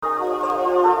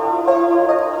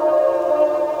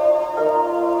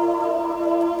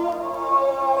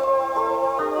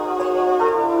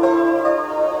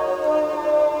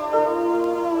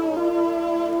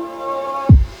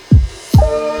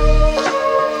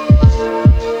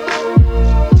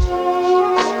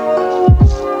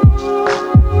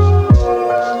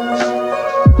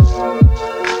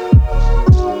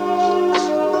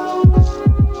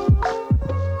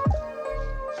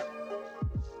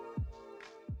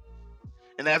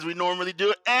And as we normally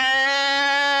do,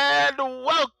 and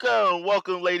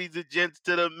welcome, ladies and gents,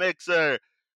 to the mixer.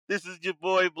 This is your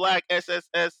boy Black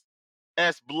SSSS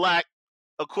Black,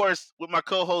 of course, with my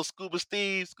co-host Scuba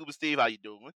Steve. Scuba Steve, how you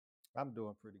doing? I'm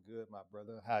doing pretty good, my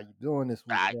brother. How you doing this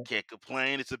week, I man? can't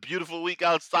complain. It's a beautiful week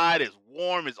outside. It's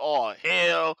warm. It's all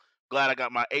hell. Glad I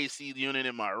got my AC unit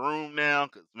in my room now,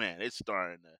 cause man, it's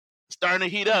starting to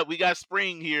heat up. We got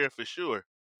spring here for sure.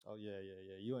 Oh yeah.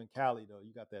 You in Cali though?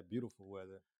 You got that beautiful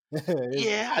weather.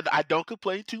 Yeah, I don't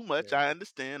complain too much. I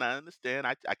understand. I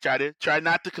try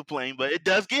not to complain, but it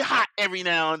does get hot every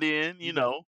now and then. You Yeah,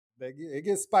 know, it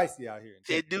gets spicy out here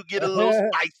in it Texas. do get a little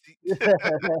spicy. A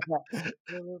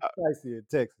little spicy in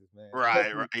Texas, man. Right,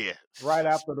 Especially yeah. right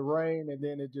after the rain, and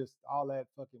then it just all that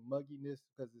fucking mugginess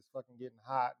because it's fucking getting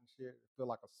hot and shit. It feel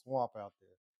like a swamp out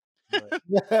there.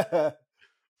 But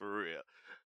For real.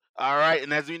 All right,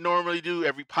 and as we normally do,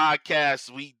 every podcast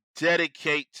we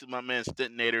dedicate to my man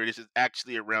Stentinator. This is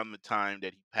actually around the time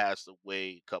that he passed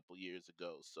away a couple years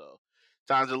ago, so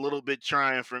time's a little bit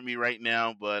trying for me right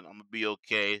now, but I'm gonna be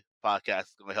okay. Podcast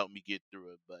is gonna help me get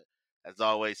through it. But as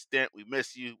always, Stent, we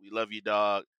miss you, we love you,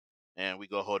 dog, and we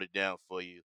gonna hold it down for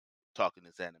you. Talking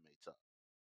this anime talk.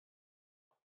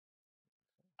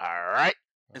 All right,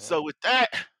 and all so right. with that,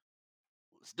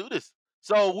 let's do this.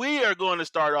 So we are going to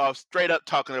start off straight up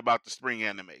talking about the spring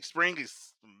anime. Spring is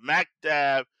smack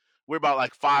dab. We're about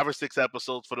like 5 or 6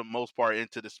 episodes for the most part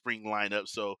into the spring lineup.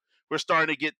 So we're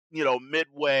starting to get,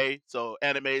 midway. So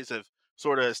animes have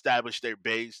sort of established their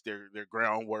base, their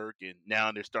groundwork, and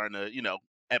now they're starting to,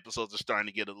 episodes are starting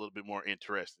to get a little bit more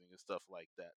interesting and stuff like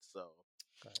that. So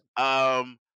Okay.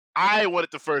 I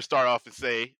wanted to first start off and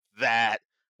say that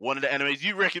one of the animes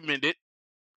you recommended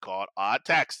called Odd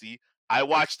Taxi. I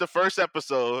watched the first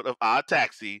episode of Odd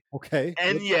Taxi, Okay.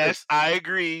 and yes, I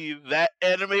agree that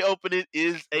anime opening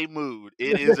is a mood.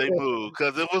 It is a mood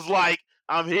because it was like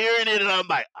I'm hearing it and I'm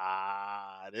like,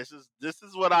 this is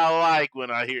what I like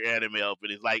when I hear anime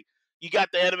openings. Like you got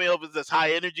the anime opens that's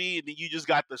high energy, and then you just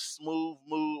got the smooth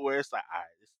mood where it's like, all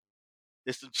right,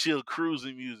 this some chill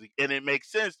cruising music, and it makes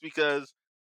sense because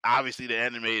obviously the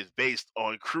anime is based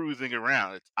on cruising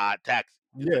around. It's Odd Taxi.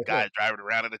 It's a Yeah. guy driving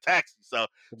around in a taxi. So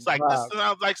it's Some like this vibe.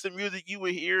 sounds like some music you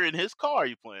would hear in his car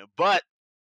you playing. But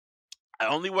I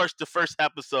only watched the first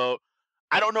episode.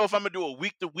 I don't know if I'm gonna do a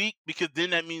week to week because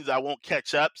then that means I won't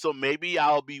catch up. So maybe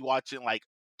I'll be watching like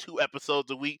 2 episodes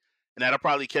a week, and that'll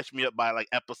probably catch me up by like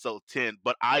episode 10.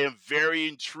 But I am very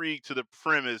intrigued to the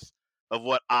premise of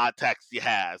what Odd Taxi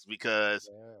has because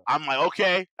Yeah. I'm like,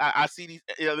 okay, I see these.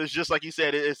 It's just like you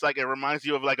said. It's like it reminds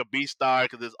you of like a Beastar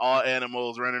because it's all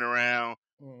animals running around.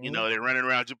 Hmm. They're running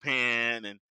around Japan,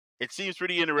 and it seems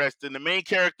pretty interesting. The main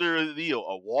character is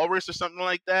a walrus or something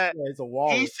like that. Yeah, it's a He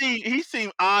walrus.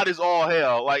 seemed odd as all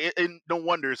hell. Like, and no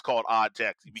wonder it's called Odd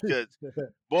Taxi because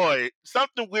boy,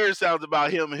 something weird sounds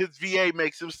about him. His VA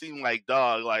makes him seem like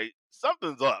dog. Like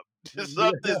something's up. Something's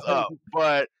Yeah. up.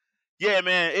 But yeah,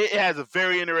 man, it has a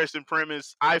very interesting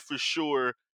premise. I for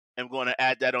sure am going to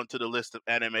add that onto the list of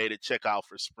anime to check out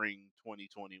for spring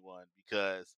 2021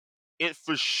 because it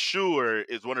for sure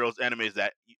is one of those animes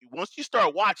that once you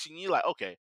start watching, you're like,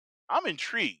 okay, I'm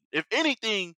intrigued. If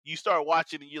anything, you start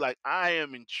watching and you're like, I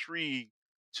am intrigued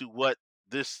to what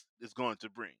this is going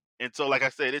to bring. And so, like I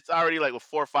said, it's already like with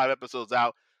 4 or 5 episodes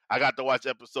out. I got to watch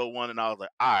episode one, and I was like,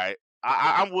 all right,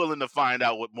 I'm willing to find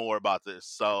out what more about this.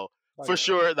 So Oh for yeah.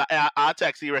 sure, the Odd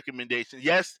Taxi recommendation.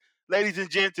 Yes, ladies and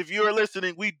gents, if you are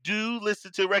listening, we do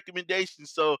listen to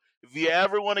recommendations. So if you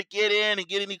ever want to get in and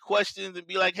get any questions and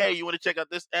be like, hey, you want to check out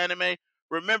this anime?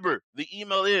 Remember, the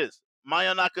email is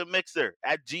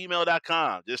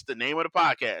mayonnakamixer@gmail.com. Just the name of the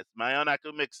podcast,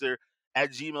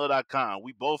 mayonnakamixer@gmail.com.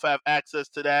 We both have access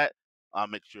to that. I'll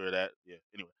make sure of that. Yeah.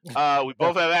 Anyway, we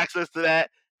both have access to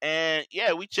that. And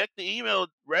yeah, we check the email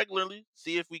regularly,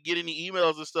 see if we get any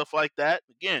emails and stuff like that.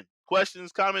 Again,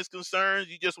 questions, comments, concerns,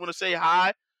 you just want to say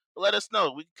hi, let us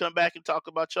know. We can come back and talk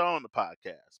about y'all on the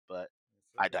podcast. But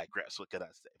I digress. What can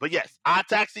I say? But yes, Odd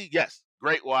Taxi, yes,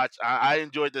 great watch. I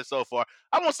enjoyed this so far.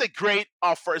 I won't say great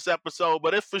off first episode,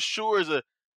 but it for sure is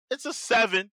it's a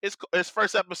 7. Its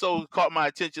first episode caught my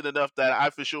attention enough that I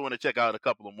for sure want to check out a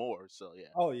couple of more. So yeah.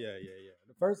 Oh yeah.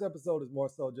 The first episode is more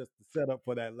so just the setup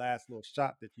for that last little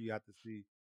shot that you got to see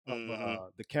of Hmm.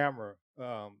 the camera.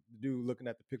 The dude looking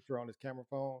at the picture on his camera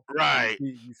phone. Right.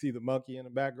 You see the monkey in the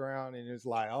background, and it's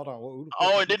like, hold on, who the fuck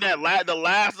Oh, is and this? then the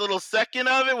last little second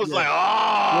of it was Yeah, like,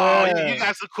 oh, you yeah,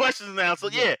 got some questions now. So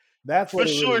yeah. yeah, That's for what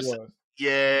it really sure. was.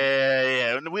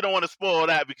 Yeah. And we don't want to spoil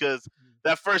that because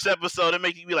that first episode it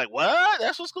makes you be like, what?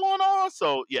 That's what's going on.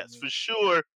 So yes, Mhm. for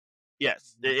sure,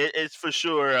 Yes, Mm, it's for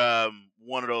sure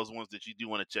one of those ones that you do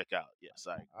want to check out. Yes,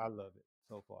 I I love it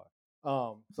so far.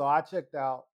 So I checked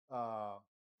out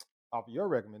off your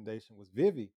recommendation was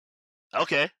Vivi. agree.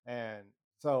 Okay. And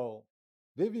so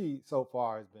Vivi so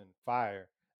far has been fire.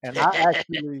 And I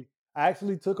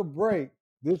actually took a break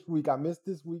this week. I missed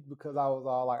this week because I was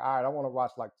all like, all right, I want to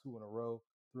watch like two in a row,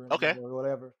 three in a Okay. row, or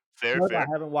whatever. Fair, Plus, I fair.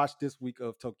 haven't watched this week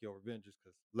of Tokyo Revengers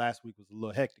because last week was a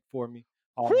little hectic for me.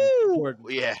 Almost Whoo! recording.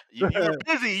 Yeah, you were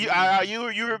busy.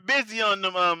 You were busy on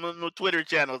the Twitter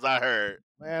channels. I heard.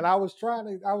 Man, I was trying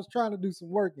to do some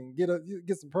work and get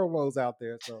some promos out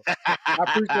there. So I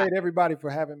appreciate everybody for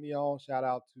having me on. Shout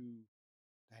out to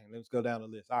Dang, let's go down the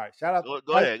list. All right.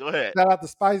 Go ahead. Go ahead. Shout out to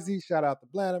Spicy. Shout out to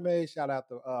Blaname. Shout out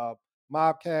to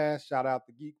Mobcast. Shout out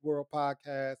to Geek World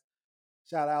Podcast.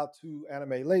 Shout out to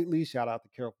Anime Lately. Shout out to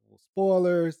Careful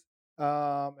Spoilers.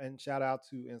 And shout out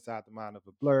to Inside the Mind of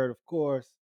a Blurred, of course,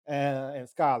 and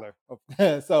Scholar.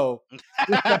 So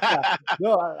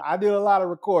no, I did a lot of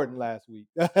recording last week.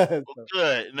 Well, So,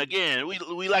 good. And again,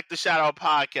 we like to shout out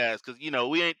podcasts because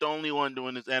we ain't the only one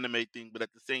doing this anime thing, but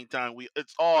at the same time, we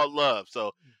it's all love.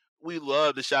 So we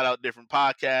love to shout out different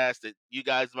podcasts that you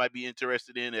guys might be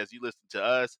interested in as you listen to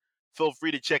us. Feel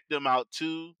free to check them out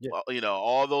too. yeah,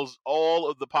 All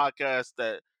of the podcasts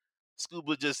that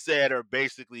Scuba just said are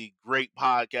basically great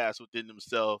podcasts within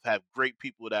themselves. Have great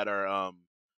people that are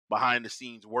behind the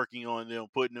scenes working on them,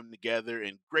 putting them together,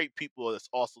 and great people that's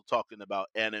also talking about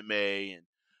anime and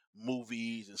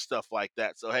movies and stuff like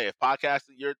that. So hey, if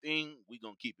podcasting your thing, we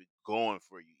gonna keep it going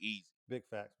for you easy. big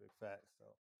facts, big facts. So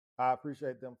I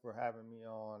appreciate them for having me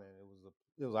on, and it was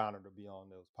an honor to be on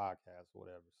those podcasts, or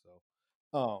whatever. So,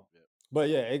 Yeah. but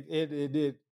yeah, it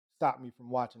did stop me from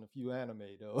watching a few anime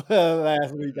though.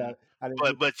 Last week Mhm. I didn't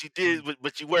But get. but you did,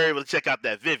 but you were able to check out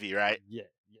that Vivi, right? Yeah,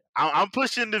 yeah. I'm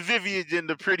pushing the Vivi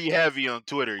agenda pretty heavy on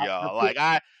Twitter, I y'all. feel Like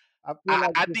I I feel I,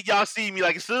 like I this. think y'all see me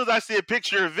like as soon as I see a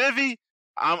picture of Vivi,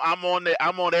 I'm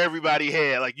on everybody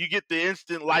head. Like you get the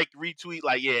instant like retweet,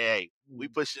 like yeah, hey, we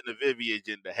Mm, pushing the Vivi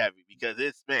agenda heavy because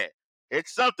it's man,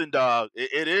 it's something, dog.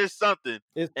 It is something,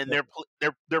 it's and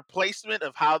their placement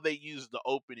of how they use the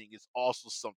opening is also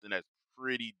something that's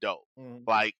pretty dope. mm,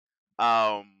 Like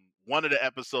one of the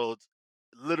episodes,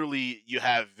 literally you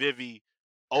have Vivi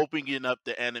opening up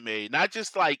the anime, not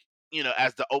just like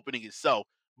as the opening itself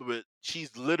but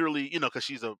she's literally, because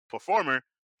she's a performer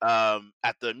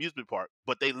at the amusement park,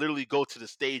 but they literally go to the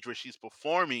stage where she's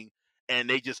performing and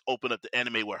they just open up the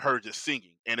anime with her just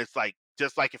singing. And it's like,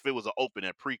 just like if it was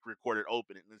a pre-recorded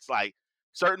opening. It's like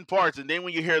certain parts. And then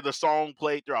when you hear the song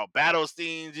play throughout battle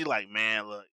scenes, you're like, man,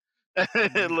 look,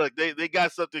 mm, look, they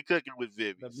got something cooking with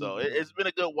Vivi. the So music it's been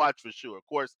a good watch for sure. Of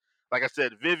course, like I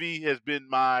said, Vivi has been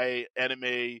my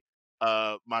anime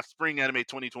my spring anime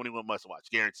 2021 must watch,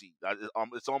 guaranteed.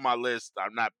 It's on my list.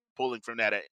 I'm not pulling from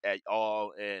that at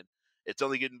all, and it's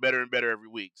only getting better and better every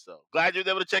week. So glad you're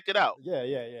able to check it out. Yeah,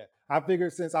 yeah, yeah. I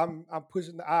figured since I'm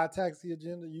pushing the I taxi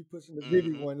agenda, you pushing the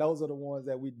Vivi Hmm. one, those are the ones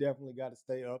that we definitely got to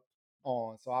stay up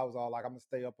on. So I was all like, I'm gonna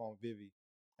stay up on Vivi,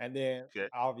 and then Okay.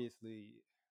 obviously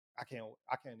I can't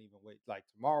even wait. Like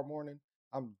tomorrow morning,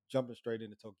 I'm jumping straight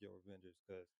into Tokyo Revengers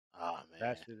because Oh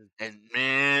that man. shit is. And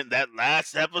man, that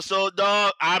last episode,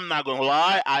 dog, I'm not gonna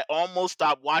lie, I almost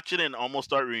stopped watching it and almost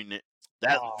started reading it.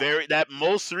 Oh, That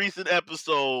most recent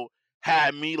episode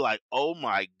had me like, oh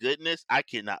my goodness, I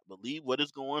cannot believe what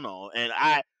is going on. And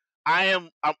I'm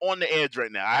on the edge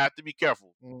right now. I have to be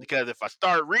careful mm, because if I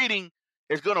start reading,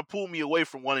 it's gonna pull me away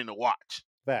from wanting to watch.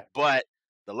 fact. But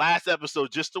the last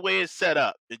episode, just the way it's set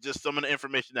up, and just some of the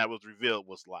information that was revealed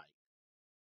was like,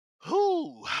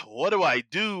 who? What do I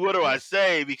do? What do I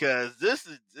say? Because this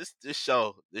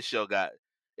show got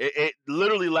it.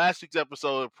 Literally last week's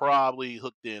episode probably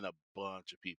hooked in a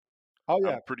bunch of people. Oh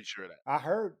I'm yeah, pretty sure of that. I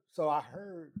heard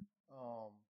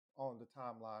um on the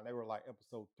timeline they were like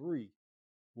episode 3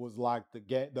 was like the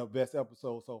best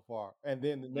episode so far. And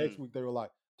then the next Mm, week they were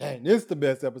like, dang, this is the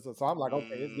best episode. So I'm like,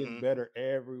 okay, it's getting hmm. better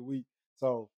every week.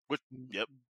 So Which, mm, yep.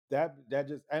 that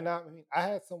just and I mean I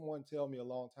had someone tell me a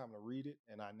long time to read it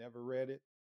and I never read it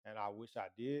and I wish I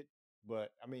did.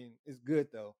 But I mean it's good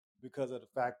though because of the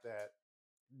fact that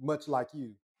much like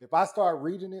you. If I start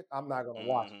reading it, I'm not gonna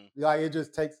watch Hmm. it. Like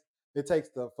it takes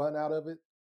the fun out of it,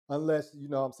 unless you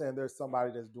know what I'm saying there's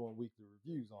somebody that's doing weekly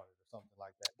reviews on it or something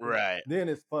like that. Right. Then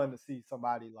it's fun to see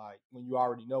somebody like when you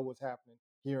already know what's happening,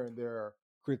 hearing their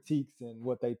critiques and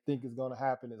what they think is gonna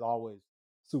happen is always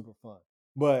super fun.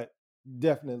 But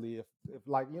definitely if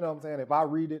like you know what I'm saying, if I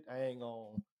read it,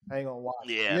 ain't gonna watch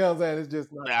it. You Yeah. know what I'm saying? It's just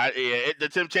not. Nah, yeah, the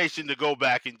temptation to go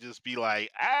back and just be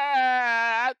like,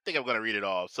 I think I'm gonna read it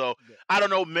all. So Yeah. I don't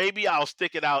know. Maybe I'll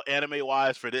stick it out anime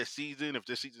wise for this season. If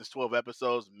this season's 12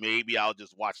 episodes, maybe I'll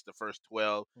just watch the first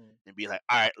 12 Mm. and be like,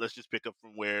 all right, let's just pick up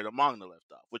from where the manga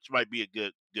left off, which might be a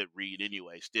good read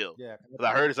anyway. Still, Yeah. because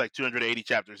I heard it's like 280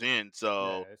 chapters in, Yeah.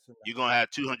 so It's enough. you're gonna have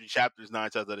 200 chapters 9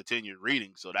 times out of 10 you're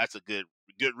reading. So that's a good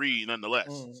read nonetheless.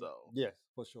 Mhm. So. Yes,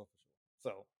 for sure, for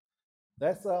sure. So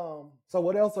that's so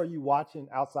what else are you watching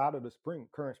outside of the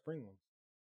current spring ones?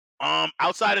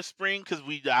 Outside of spring, because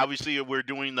we obviously we're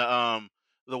doing the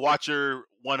Watcher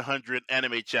 100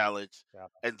 anime challenge, Yeah.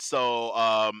 and so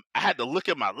I had to look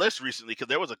at my list recently because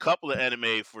there was a couple of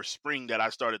anime for spring that I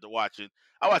started to watch, and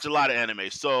I watch a lot of anime.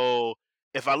 So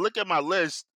if I look at my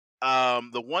list,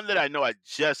 the one that I know I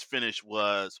just finished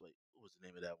was what was the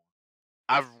name of that one?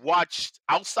 I've watched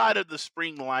outside of the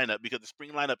spring lineup because the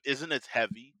spring lineup isn't as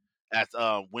heavy as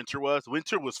winter was.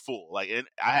 Winter was full, like and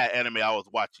I had anime I was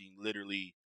watching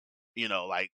literally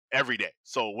like every day.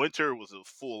 So winter was a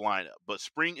full lineup, but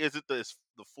spring isn't the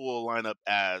full lineup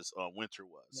as winter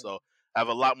was. Yeah. So I have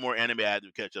a lot more anime I had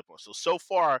to catch up on. So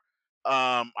far,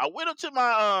 I went up to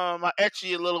my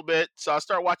ecchi a little bit. So I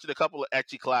started watching a couple of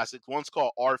ecchi classics. One's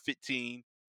called R15,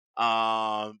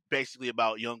 basically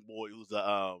about a young boy who's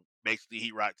a basically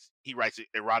he writes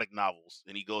erotic novels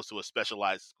and he goes to a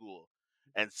specialized school.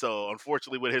 And so,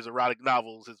 unfortunately, with his erotic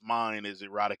novels, his mind is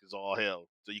erotic as all hell.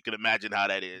 So you can imagine how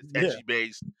that is. Yeah. Etchy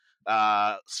based,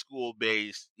 school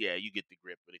based. Yeah, you get the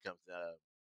grip when it comes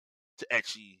to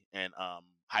etchy and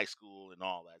high school and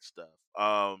all that stuff.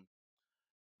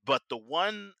 But the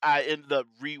one I ended up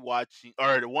rewatching,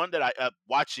 or the one that I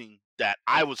watching that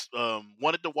I was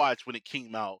wanted to watch when it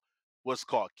came out was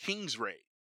called King's Raid.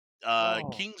 Oh.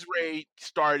 King's Raid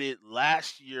started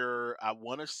last year, I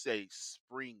want to say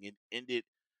spring, and ended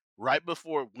right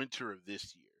before winter of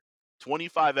this year.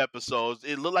 25 episodes.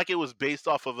 It looked like it was based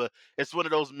off of it's one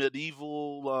of those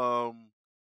medieval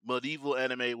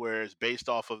anime where it's based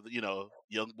off of,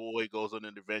 young boy goes on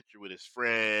an adventure with his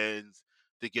friends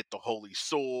to get the holy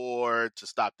sword to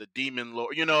stop the demon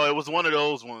lord. It was one of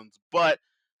those ones, but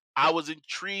I was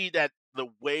intrigued at the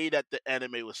way that the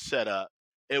anime was set up.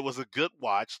 It was a good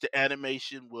watch. The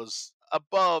animation was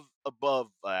above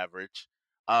average,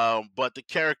 but the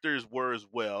characters were as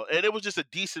well, and it was just a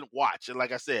decent watch. And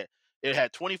like I said, it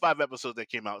had 25 episodes that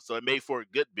came out, so it made for a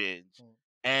good binge, Mm.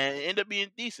 and it ended up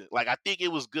being decent. Like I think it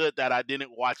was good that I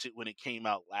didn't watch it when it came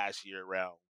out last year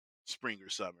around spring or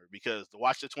summer because to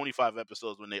watch the 25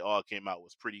 episodes when they all came out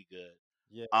was pretty good.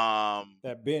 Yeah. Um,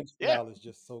 That binge yeah, style is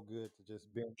just so good to just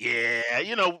binge. yeah,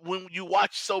 when you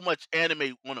watch so much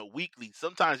anime on a weekly,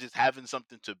 sometimes just having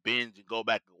something to binge and go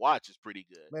back and watch is pretty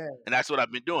good. Man. And that's what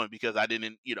I've been doing because I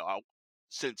didn't,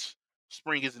 since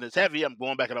spring isn't as heavy, I'm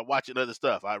going back and I'm watching other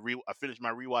stuff. I finished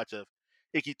my rewatch of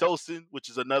Ikitosen, which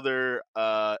is another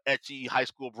etchy high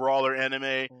school brawler anime.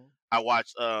 Mm. I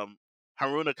watched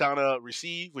Haruna Kana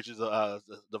Receive, which is the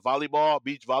volleyball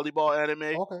beach volleyball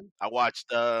anime. Okay. I watched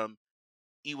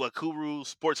Iwakuru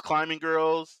Sports Climbing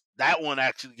Girls. That one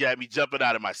actually got me jumping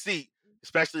out of my seat,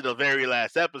 especially the very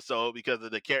last episode because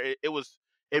of the character.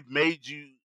 It made you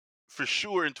for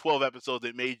sure in 12 episodes.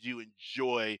 It made you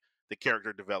enjoy the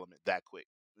character development that quick.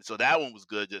 And so that one was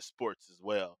good, just sports as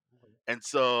well. Okay.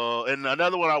 And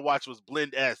another one I watched was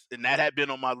Blend S, and that had been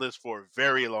on my list for a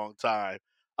very long time.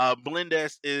 Blend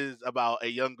S is about a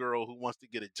young girl who wants to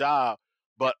get a job,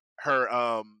 but her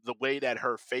the way that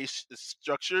her face is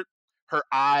structured, her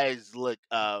eyes look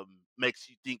makes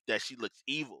you think that she looks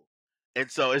evil, and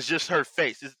so it's just her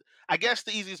face. I guess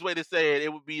the easiest way to say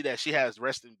it would be that she has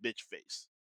resting bitch face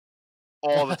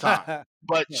all the time,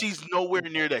 but Yeah. she's nowhere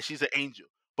near that. She's an angel,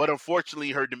 but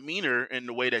unfortunately, her demeanor and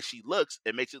the way that she looks,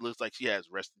 it makes it look like she has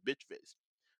resting bitch face.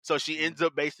 So she Mm. ends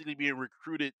up basically being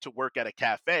recruited to work at a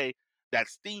cafe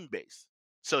that's theme based.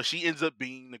 So she ends up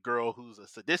being the girl who's a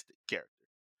sadistic character.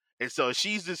 And so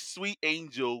she's this sweet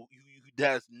angel who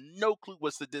has no clue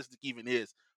what sadistic even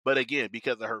is. But again,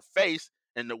 because of her face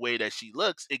and the way that she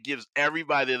looks, it gives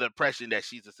everybody the impression that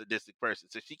she's a sadistic person.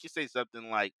 So she can say something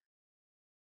like,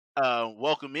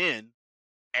 welcome in,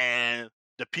 and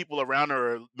the people around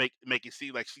her make it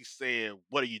seem like she's saying,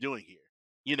 "What are you doing here?"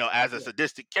 As a Yeah.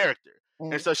 sadistic character.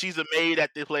 And Mm. so she's a maid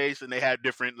at the place, and they have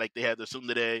different, like they have the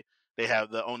tsundere, they have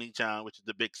the oni-chan, which is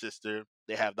the big sister,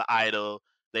 they have the idol,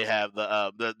 they have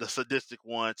the sadistic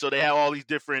one. So they have all these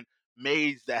different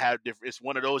maids that have different. It's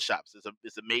one of those shops.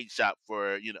 It's a maid shop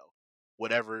for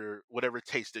whatever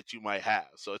taste that you might have.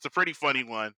 So it's a pretty funny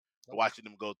one Okay. watching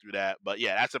them go through that. But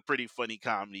yeah, that's a pretty funny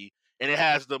comedy, and it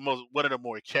has one of the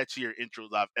more catchier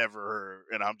intros I've ever heard.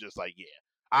 And I'm just like, yeah,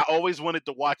 I always wanted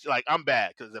to watch. Like I'm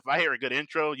bad because if I hear a good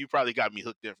intro, you probably got me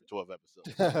hooked in for 12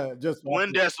 episodes. So Just watch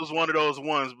it. Glendesk was one of those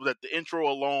ones that the intro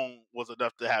alone was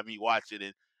enough to have me watch it,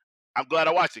 and I'm glad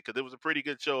I watched it because it was a pretty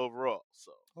good show overall.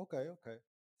 So Okay, okay.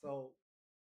 So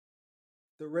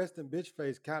the rest in bitch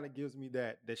face kind of gives me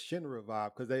that Shinra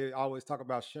vibe because they always talk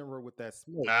about Shinra with that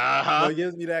smoke. uh So huh, it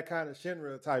gives me that kind of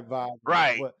Shinra type vibe.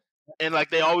 right. But And like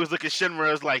they always look at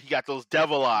Shinra as like he got those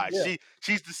devil eyes. yeah,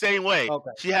 She's the same way. okay.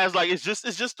 She has like it's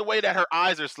just the way that her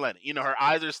eyes are slanted. You know, her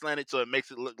eyes are slanted so it makes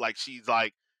it look like she's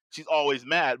always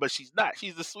mad, but she's not.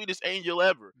 She's the sweetest angel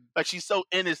ever. Like she's so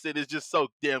innocent, it's just so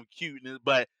damn cute.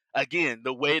 But again,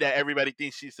 the way that everybody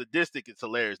thinks she's sadistic is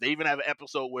hilarious. They even have an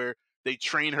episode where they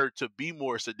train her to be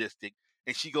more sadistic,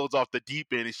 and she goes off the deep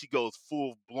end and she goes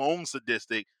full blown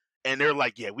sadistic. And they're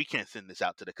like, "Yeah, we can't send this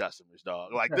out to the customers,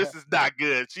 dog. Like, this is not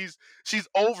good. She's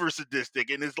over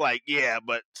sadistic, and it's like, yeah,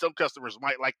 but some customers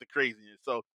might like the craziness.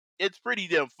 So it's pretty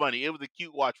damn funny. It was a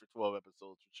cute watch for 12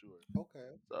 episodes for sure. Okay.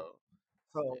 So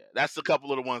So yeah, that's a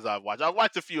couple of the ones I've watched. I've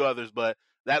watched a few others, but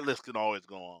that list can always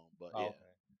go on. But yeah, okay.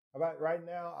 About right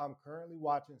now, I'm currently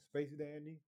watching Space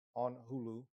Dandy on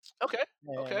Hulu, okay,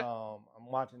 and okay. I'm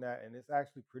watching that, and it's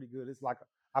actually pretty good. It's like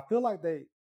I feel like they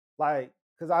like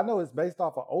because I know it's based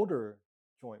off an older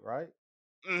joint, right?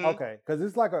 Hmm. Okay, because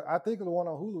it's like I think the one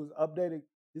on Hulu is updated.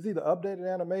 It's either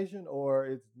updated animation or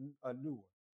it's a new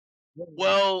one.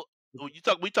 Well,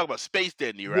 we talk about Space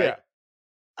Dandy, right?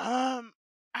 Yeah, Um,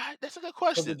 that's a good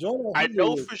because the question. joint on I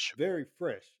know Hulu is for sure. very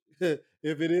fresh.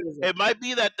 If it is, It might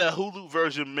be that the Hulu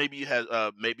version maybe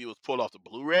it was pulled off the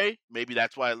Blu-ray. Maybe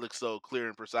that's why it looks so clear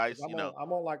and 'cause precise. You know.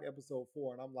 I'm on like episode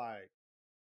 4, and I'm like,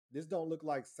 this don't look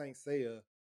like Saint Seiya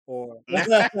or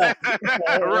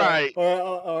Right.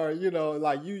 you know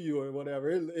like Yu or whatever.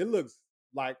 It looks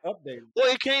like updated.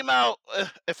 Well, it came out.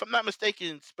 If I'm not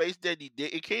mistaken, Space Dandy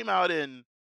did. It came out in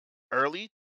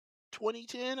early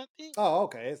 2010, I think. Oh,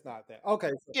 okay, it's not that. Okay,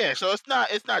 so Yeah, so it's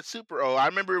not super old. I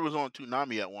remember it was on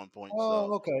Toonami at one point. So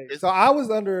oh, okay. it's So I was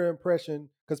under the impression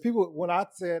because people, when I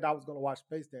said I was going to watch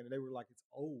Space Dandy, they were like, "It's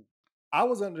old." I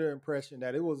was under the impression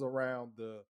that it was around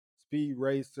the Speed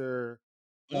Racer.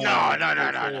 no, no, no, Saint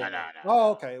no, no, Seiya. no, no.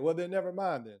 Oh, okay. Well, then never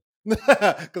mind then,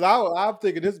 because I'm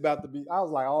thinking this about to be. I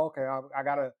was like, "Oh, okay. I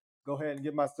gotta go ahead and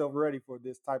get myself ready for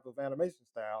this type of animation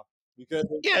style because."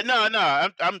 Yeah, no, no.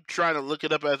 I'm trying to look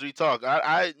it up as we talk.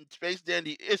 I Space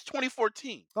Dandy. It's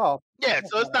 2014. Oh, Yeah,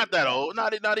 that's so it's not not that bad. old.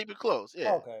 Not even close.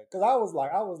 Yeah. Okay, because I was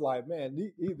like, man,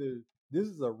 either this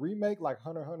is a remake like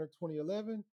Hunter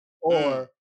 2011, Mm,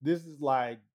 or this is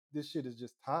like this shit is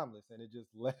just timeless and it just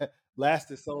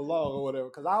lasted so long or whatever.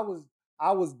 Because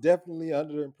I was definitely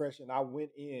under the impression I went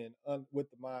in with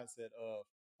the mindset of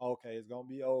okay, it's gonna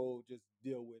be old, just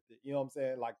deal with it. You know what I'm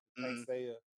saying? Like Saint mm,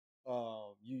 Seiya,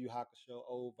 Yu Yu Hakusho,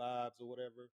 old vibes or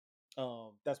whatever.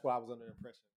 That's what I was under the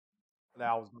impression that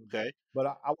I was gonna do. okay. But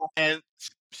I watched. And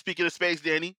speaking of Space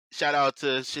Danny, shout out to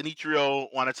Shinichiro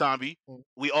Wanatami. Mm,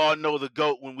 We all know the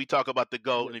GOAT when we talk about the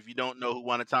GOAT. yeah, And if you don't know who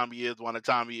Wanatami is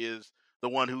the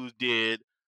one who did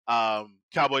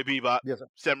Cowboy Bebop, yes, sir.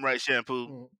 Samurai Shampoo,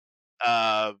 Mhm.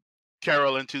 uh,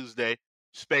 Carol and Tuesday,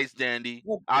 Space Dandy.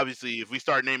 Well, Obviously, if we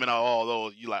start naming out all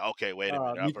those, you're like, okay, wait a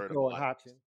minute, I've heard of Michiko a and lot of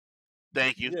these. Hatchin.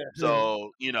 Thank you. Yeah.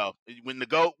 So, when the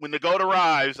GOAT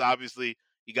arrives, obviously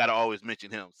you gotta always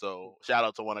mention him. So shout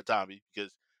out to Wanatami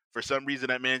because for some reason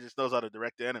that man just knows how to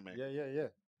direct the anime. Yeah, yeah, yeah.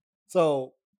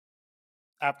 So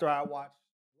after I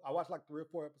watched like 3 or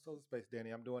 4 episodes of Space Danny.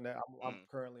 I'm doing that. I'm Mm.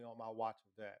 currently on my watch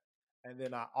of that. And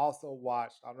then I also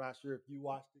watched, I'm not sure if you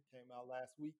watched it, came out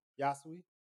last week, Yasui.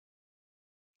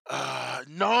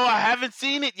 No, I haven't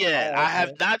seen it yet. Oh, I have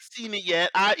okay. not seen it yet.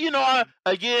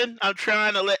 Again, I'm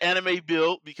trying to let anime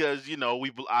build because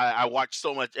I watch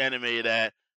so much anime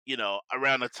that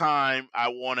around the time I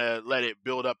want to let it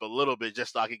build up a little bit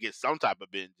just so I can get some type of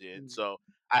binge in. Mm, So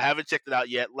I haven't checked it out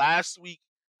yet. Last week,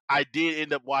 I did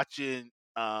end up watching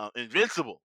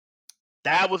Invincible.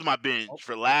 That was my binge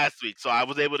for okay. last week, so I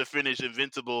was able to finish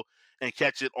Invincible and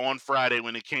catch it on Friday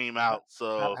when it came How, out.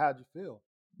 So, how'd you feel?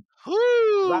 'Cause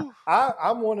whoo.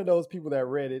 I'm one of those people that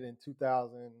read it in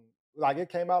 2000, like it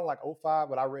came out in like '05,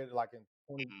 but I read it like in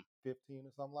 2015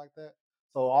 or something like that.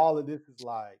 So all of this is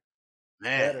like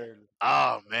Man. better.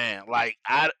 Oh man. Like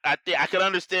I think I can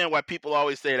understand why people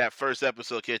always say that first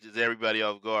episode catches everybody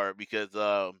off guard because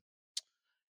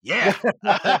yeah.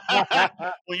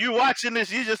 When you're watching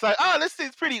this, you're just like, oh, this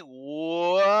thing's pretty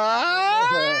what?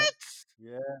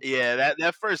 Yeah, Yeah,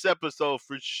 that first episode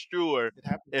for sure. it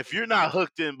happens, If you're not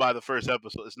hooked in by the first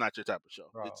episode, it's not your type of show.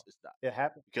 bro. It's not. It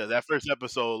happens. Because that first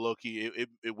episode, low key,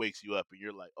 it wakes you up and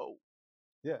you're like, oh,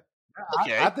 Yeah.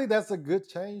 I okay. think that's a good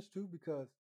change too because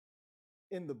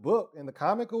in the book, in the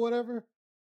comic or whatever,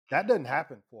 that doesn't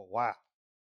happen for a while.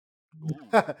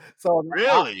 Ooh, So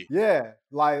really? yeah,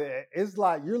 like it's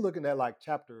like you're looking at like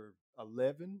chapter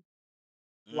 11,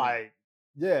 Mm, like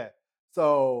yeah.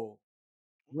 So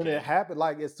when it okay. happened,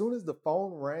 like as soon as the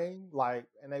phone rang, like,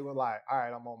 and they were like, "All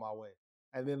right, I'm on my way,"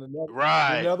 and then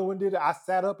Right. another one did it. I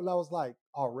sat up and I was like,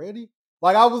 "Already?"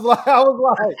 Like I was like, I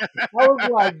was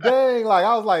like, "Dang!" Like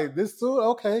I was like, "This soon?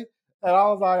 Okay." And I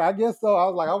was like, "I guess so." I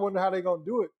was like, "I wonder how they gonna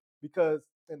do it," because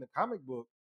in the comic book,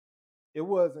 it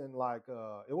wasn't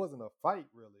a fight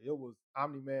really. It was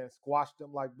Omni Man squashed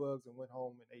them like bugs and went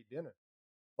home and ate dinner.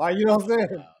 Like, you know what I'm Oh saying?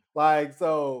 wow. Like,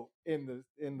 so in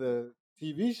the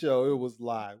TV show, it was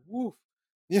like, woof.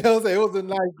 You know what I'm saying? It was a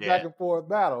nice Yeah. back and forth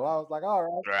battle. I was like, all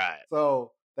right. Right.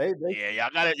 So they Yeah,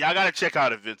 y'all gotta check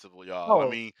out Invincible, y'all. I oh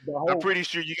mean, the I'm whole pretty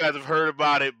sure you guys have heard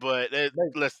about it, but they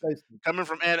listen, basically coming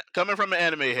from an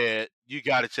anime head, you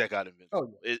gotta check out oh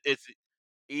Invincible. It's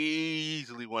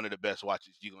easily one of the best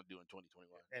watches you're gonna do in 2021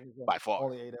 yeah. And it's by far.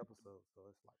 only 8 episodes, so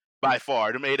it's like By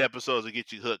far, them 8 episodes will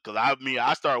get you hooked. Cause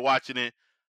I started watching it.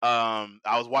 I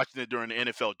was watching it during the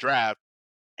NFL draft,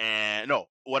 and no,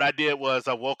 what I did was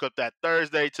I woke up that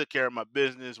Thursday, took care of my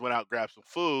business, went out, grabbed some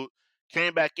food,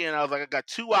 came back in. I was like, I got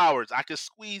 2 hours. I could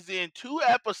squeeze in 2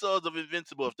 episodes of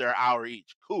Invincible if they're an hour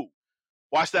each. Cool.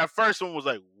 Watched that first one, was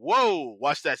like, whoa.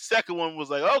 Watched that second one, was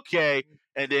like, okay.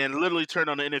 And then literally turned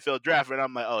on the NFL draft, and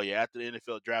I'm like, oh yeah, after the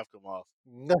NFL draft come off,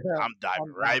 I'm diving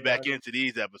I'm right diving back right in. into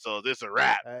these episodes. It's a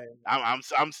wrap. Hey,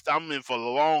 I'm in for the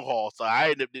long haul. So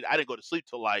I didn't go to sleep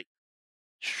till like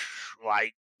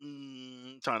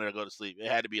trying to go to sleep. It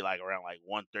had to be like around like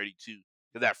 1:32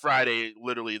 because that Friday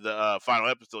literally the final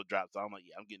episode dropped. So I'm like,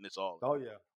 yeah, I'm getting this all oh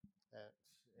yeah.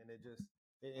 And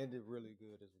it ended really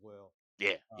good as well. in.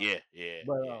 Yeah, Uh, yeah, yeah,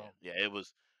 but yeah, yeah. It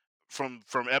was from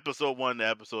episode 1 to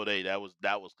episode 8. That was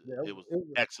yeah, good. It was it was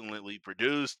excellently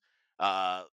produced.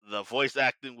 The voice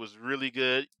acting was really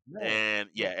good, man, and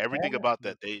the yeah, everything cast about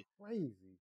was that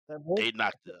crazy. That voice they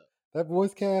knocked it up. that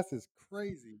voice cast is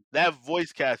crazy. That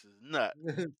voice cast is nuts.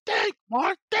 You Thank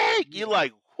Mark, thank you're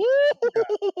like,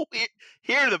 whoo,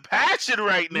 hear the passion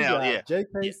right you now. got Yeah, J.K.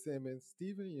 yeah, Simmons,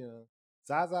 Stephen Young,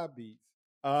 Zaza Beats.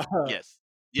 yes,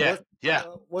 yeah, What's yeah.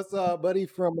 what's buddy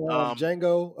from Um,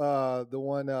 Django?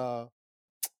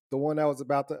 The one that was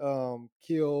about to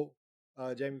kill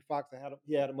Jamie Foxx.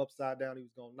 He had him upside down. He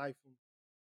was gonna knife him.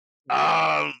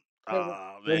 um, Well,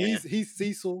 oh man, he's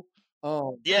Cecil.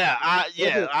 Um, yeah,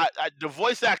 what's it? the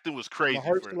voice acting was crazy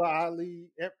for Mahershala Invincible. Ali.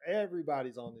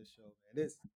 Everybody's on this show, man.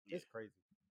 It's Yeah, crazy.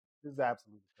 It's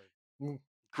absolutely crazy.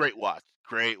 great watch,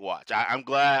 great watch. I'm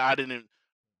glad I didn't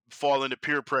fall into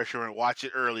peer pressure and watch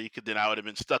it early, because then I would have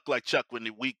been stuck like Chuck when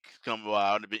the week come by.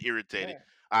 I would have been irritated. Man,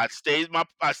 I stayed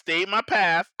my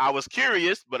path. I was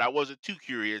curious, but I wasn't too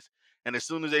curious. And as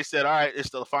soon as they said, "All right, it's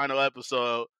the final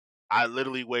episode," I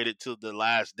literally waited till the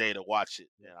last day to watch it,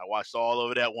 yeah. and I watched all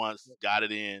of it at once, got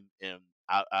it in, and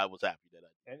I was happy that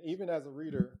I And even as a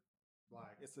reader,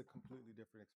 like it's a completely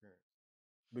different experience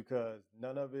because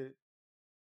none of it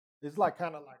it's like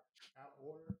kind of like out of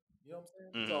order. You know what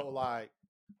I'm saying? did. So like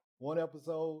one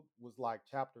episode was like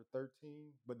chapter 13,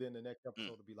 but then the next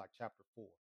episode would be like chapter 4.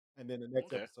 And then the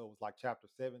next Okay. episode was like chapter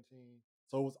 17.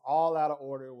 So it was all out of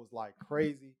order. It was like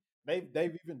crazy.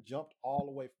 They've even jumped all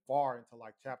the way far into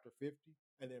like chapter 50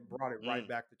 and then brought it right Mm,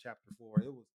 back to chapter 4.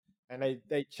 It was and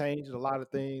they changed a lot of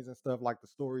things and stuff. Like the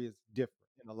story is different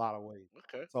in a lot of ways.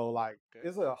 okay. So like Okay.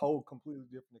 it's a whole completely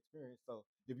different experience. So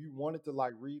if you wanted to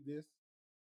like read this,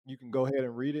 you can go ahead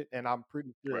and read it. And I'm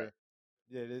pretty Right.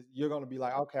 sure you're gonna be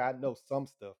like, okay, I know some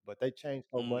stuff, but they changed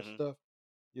so much Mm-hmm. stuff.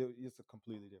 It's a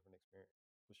completely different experience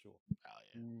for sure. Oh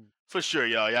yeah. Mm, For sure,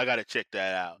 y'all. Y'all got to check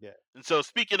that out. yeah. And so,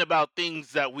 speaking about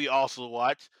things that we also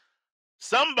watch,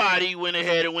 somebody went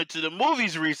ahead and went to the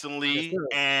movies Yes, recently sir.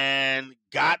 and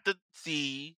got to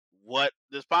see what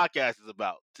this podcast is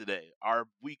about today. Our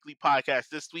weekly podcast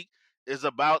this week is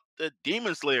about the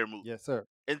Demon Slayer movie. Yes, sir.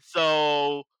 And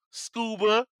so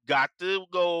Scuba got to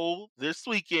go this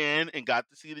weekend and got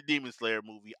to see the Demon Slayer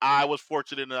movie. I was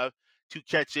fortunate enough to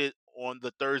catch it on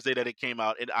the Thursday that it came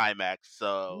out in IMAX.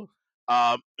 So,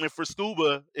 Ooh, and for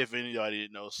Scuba, if anybody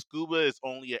didn't know, Scuba is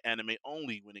only an anime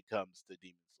only when it comes to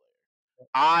Demon Slayer.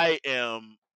 I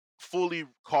am fully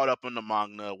caught up on the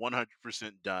manga,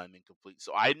 100% done and complete.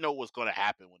 So I know what's going to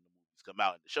happen when the movies come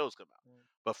out and the shows come out. mm,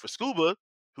 But for Scuba,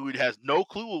 who has no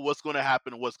clue of what's going to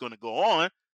happen and what's going to go on,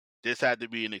 this had to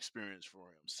be an experience for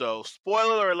him. So,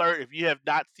 spoiler alert, if you have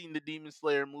not seen the Demon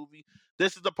Slayer movie,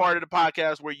 this is the part of the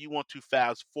podcast where you want to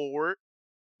fast forward,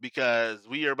 because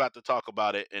we are about to talk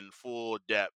about it in full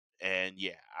depth. And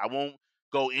yeah, I won't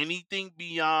go anything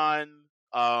beyond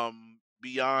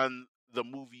the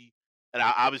movie, and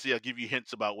obviously I'll give you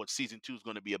hints about what season 2 is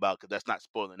going to be about because that's not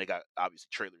spoiling. They got obviously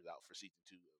trailers out for season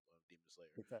 2 of Demon Slayer.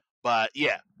 Exactly. But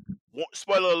yeah,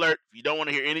 spoiler alert: if you don't want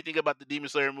to hear anything about the Demon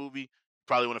Slayer movie, you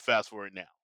probably want to fast forward now.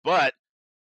 But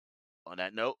on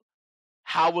that note,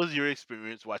 how was your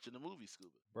experience watching the movie, Scuba?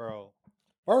 Bro.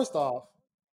 First off,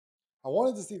 I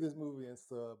wanted to see this movie in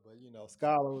sub, but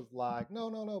Skylar was like, no,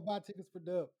 no, no, buy tickets for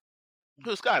dub.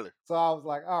 Who's Skylar? So I was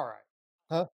like, all right.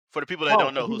 Huh? For the people that Oh,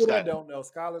 don't for know, who's people that Skylar? don't know,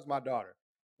 Skylar's my daughter.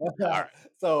 All right.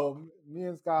 So me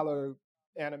and Skylar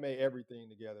animate everything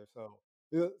together.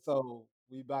 So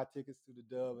we buy tickets to the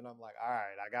dub, and I'm like, all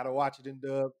right, I gotta watch it in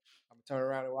dub. I'm gonna turn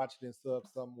around and watch it in sub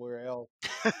somewhere else.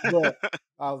 But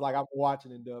I was like, I'm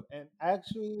watching in dub, and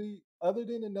actually, other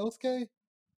than Inosuke,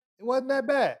 it wasn't that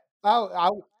bad.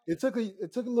 It took a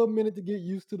little minute to get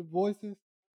used to the voices,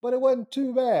 but it wasn't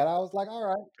too bad. I was like, all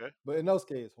right. Okay. But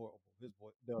Inosuke is horrible. His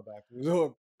voice dub actor is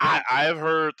horrible. I have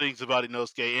heard things about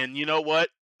Inosuke, and you know what?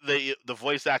 The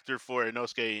voice actor for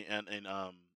Inosuke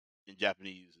in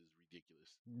Japanese is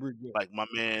ridiculous. Yeah. Like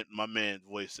my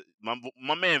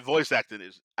man voice acting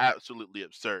is absolutely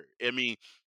absurd. I mean,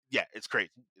 yeah, it's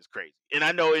crazy. It's crazy. And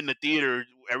I know in the theater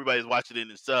everybody's watching it in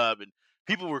the sub, and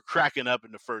people were cracking up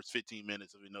in the first 15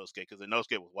 minutes of Inosuke because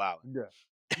Inosuke was wild. Yeah.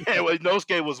 And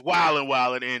Inosuke was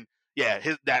wilding, and yeah,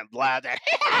 his that laugh,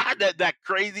 that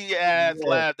crazy ass Yeah.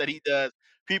 laugh that he does.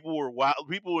 People were wild.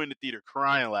 People were in the theater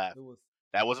crying, It laughing. was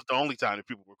That wasn't the only time that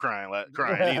people were crying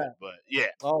either. But yeah,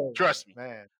 oh trust me.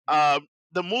 man.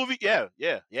 The movie, yeah.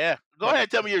 Go Yeah. ahead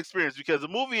and tell me your experience because the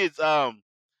movie is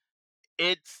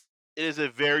it's it is a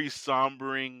very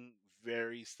sombering,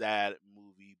 very sad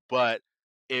movie, but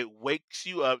it wakes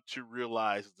you up to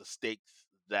realize the stakes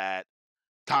that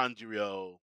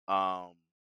Tanjiro, um,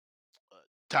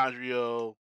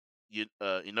 Tanjiro,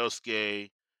 Inosuke,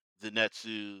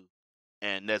 Zenitsu,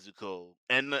 and Nezuko,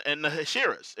 and the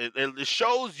Hashiras. It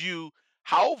shows you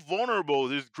how vulnerable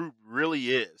this group really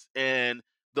is, and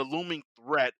the looming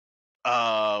threat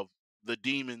of the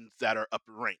demons that are up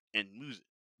rank in music.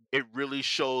 It really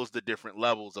shows the different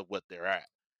levels of what they're at,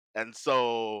 and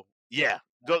so yeah.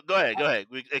 Go ahead.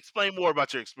 Explain more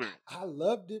about your experience. I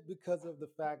loved it because of the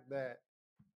fact that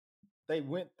they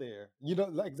went there.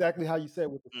 Like exactly how you said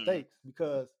with the Hmm. stakes,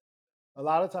 because a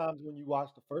lot of times when you watch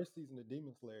the first season of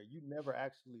Demon Slayer, you never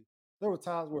actually there were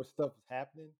times where stuff was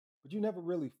happening, but you never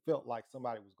really felt like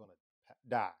somebody was gonna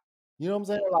die. You know what I'm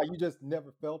saying? Hmm. Like you just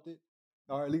never felt it.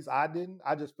 Or at least I didn't.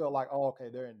 I just felt like, oh, okay,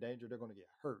 they're in danger, they're gonna get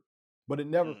hurt. But it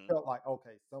never Hmm. felt like,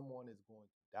 okay, someone is going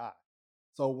to die.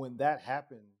 So when that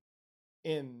happened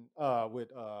in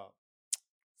with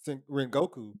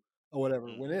Rengoku or whatever,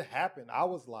 when Hmm. it happened, I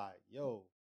was like, yo,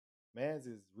 man's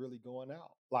is really going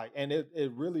out. Like, and it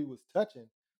really was touching.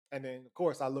 And then of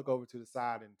course I look over to the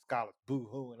side and Skylar's boo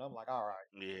hoo, and I'm like, all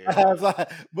right. I was Yeah.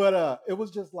 like, but it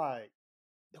was just like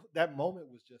that moment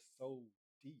was just so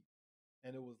deep.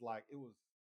 And it was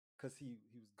because he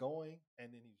was going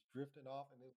and then he was drifting off,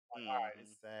 and it was like, all right, Hmm.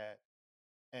 it's sad.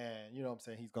 And you know what I'm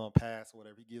saying, he's gonna pass or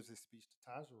whatever. He gives his speech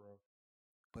to Tanjiro.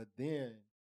 But then,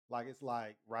 like, it's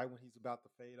like right when he's about to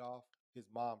fade off, his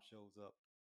mom shows up.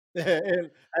 And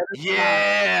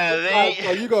Yeah, it's like, they.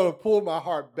 so you're gonna pull my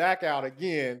heart back out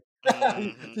again. Hmm.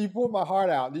 So you pull my heart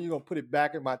out, then you're gonna put it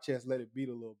back in my chest, let it beat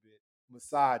a little bit,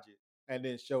 massage it, and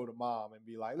then show the mom and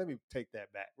be like, let me take that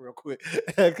back real quick.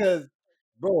 Because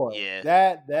boy,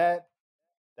 Yeah, that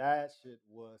shit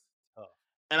was tough.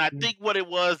 and I Mm. think what it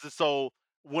was is so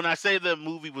when I say the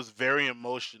movie was very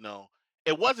emotional,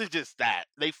 it wasn't just that.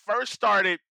 They first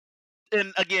started,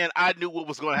 and again, I knew what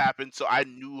was going to happen, so I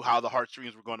knew how the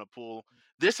heartstrings were going to pull.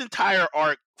 This entire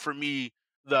arc for me,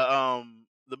 the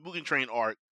Mugen Train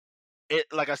arc,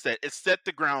 it like I said, it set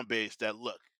the ground base that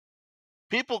look,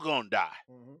 people gonna die.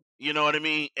 Mhm. You know what I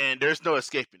mean? And there's no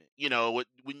escaping it. You know,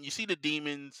 when you see the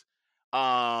demons,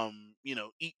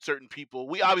 eat certain people.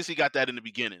 We obviously got that in the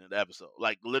beginning of the episode.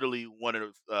 Like literally one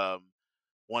of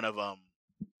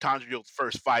Tanjiro's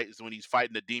first fight is when he's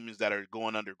fighting the demons that are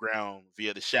going underground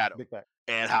via the shadow, Big fact.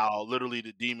 and how literally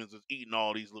the demons was eating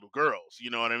all these little girls. You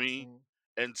know what I mean? Mhm.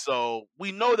 And so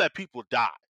we know that people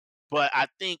die, but I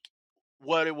think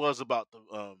what it was about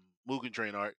the Mugen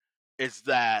Train arc is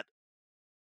that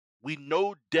we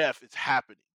know death is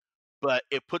happening, but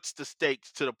it puts the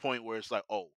stakes to the point where it's like,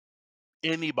 oh,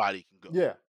 anybody can go.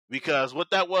 Yeah. Because what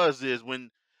that was is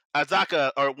when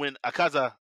Azaka or when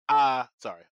Akaza,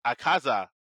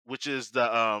 which is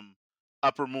the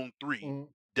Upper Moon 3 Mhm.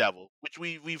 devil, which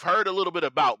we've heard a little bit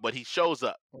about, but he shows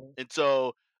up. Mhm. And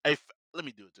so let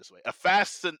me do it this way. A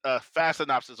fast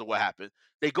synopsis of what happened.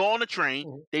 They go on a train.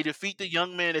 Mhm. They defeat the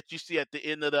young man that you see at the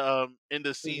end of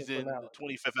Season season, the finale.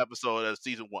 25th episode of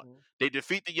season 1. Mhm. They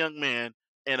defeat the young man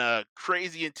in a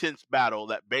crazy intense battle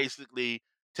that basically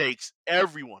takes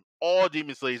everyone, all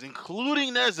demon slayers,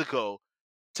 including Nezuko,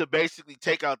 to basically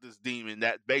take out this demon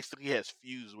that basically has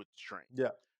fused with the train.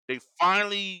 Yeah. They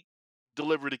finally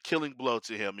deliver the killing blow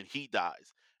to him and he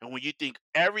dies. And when you think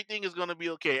everything is going to be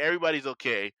okay, everybody's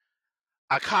okay,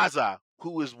 Akaza,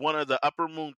 who is one of the Upper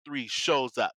Moon 3,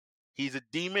 shows up. He's a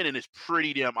demon and it's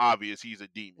pretty damn obvious he's a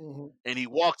demon. Mhm. And he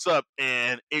walks up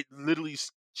and it literally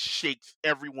shakes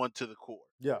everyone to the core.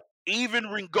 Yeah. Even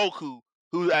Rengoku,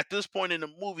 who at this point in the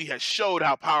movie has showed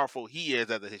how powerful he is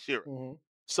as a Hashira. Mhm.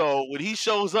 So when he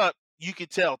shows up, you can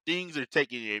tell things are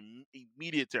taking an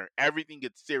immediate turn. Everything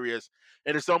gets serious,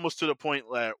 and it's almost to the point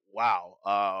where,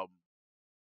 wow,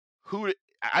 who?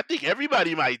 I think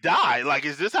everybody might die. Like,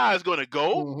 is this how it's going to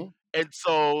go? Mhm. And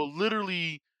so,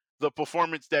 literally, the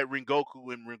performance that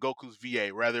Rengoku and Rengoku's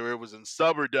VA, whether it was in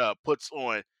sub or dub, puts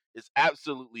on is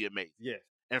absolutely amazing. Yes.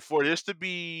 And for this to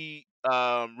be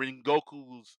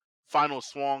Rengoku's final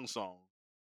swan song,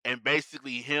 and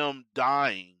basically him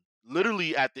dying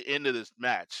literally at the end of this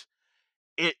match,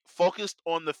 it focused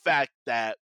on the fact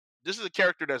that this is a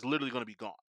character that's literally going to be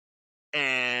gone.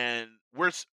 And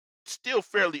we're still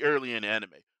fairly early in the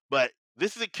anime, but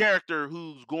this is a character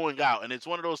who's going out, and it's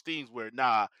one of those things where,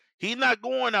 nah, he's not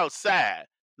going out sad.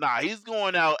 Nah, he's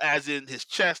going out as in his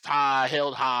chest high,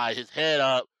 held high, his head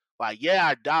up, like, yeah,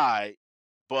 I died,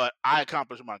 but I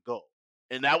accomplished my goal.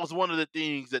 And that was one of the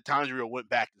things that Tanjiro went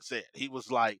back and said. He was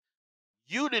like,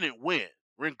 you didn't win.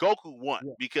 Rengoku won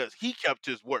Yeah. because he kept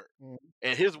his word. Mhm.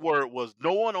 And his word was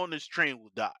no one on this train will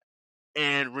die.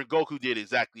 And Rengoku did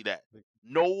exactly that.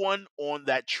 No one on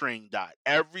that train died.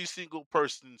 Every single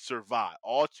person survived.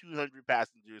 All 200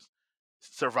 passengers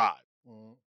survived.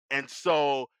 Mhm. And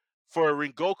so for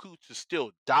Rengoku to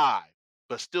still die,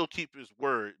 but still keep his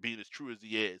word, being as true as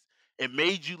he is, it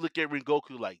made you look at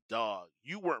Rengoku like, dog,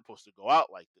 you weren't supposed to go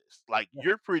out like this. Like, Yeah.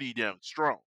 you're pretty damn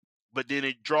strong. But then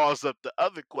it draws up the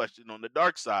other question on the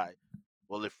dark side.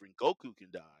 Well, if Rengoku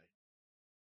can die,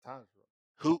 Tanjiro.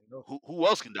 who No. who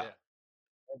else can die?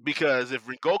 Yeah. Because if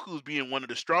Rengoku's being one of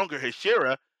the stronger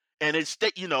Hashira, and it's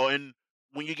and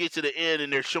when you get to the end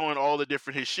and they're showing all the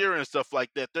different Hashira and stuff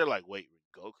like that, they're like, wait,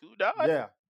 Rengoku died? Yeah.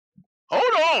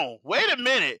 Hold on, wait a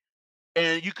minute.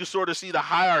 And you can sort of see the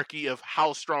hierarchy of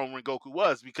how strong Rengoku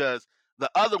was, because the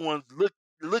other ones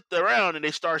looked around and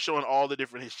they start showing all the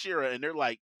different Hashira, and they're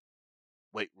like,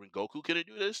 wait, Rengoku couldn't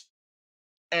do this?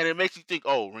 And it makes you think,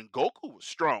 oh, Rengoku was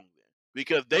strong then,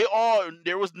 because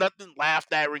there was nothing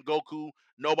laughed at Rengoku.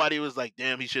 Nobody was like,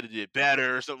 damn, he should have did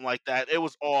better or something like that. It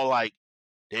was all like,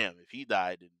 damn, if he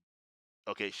died, then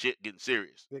okay, shit getting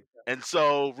serious. Big time. And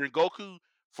so Rengoku,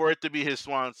 for it to be his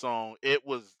swan song, it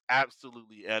was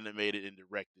absolutely animated and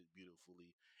directed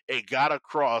beautifully. It got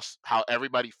across how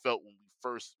everybody felt when we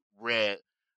first read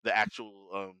the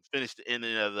actual finished the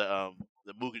ending of the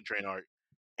Mugen Train arc.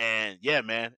 And yeah,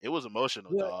 man, it was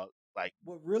emotional, Yeah. dog. Like,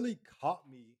 What really caught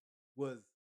me was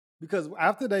because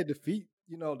after they defeat,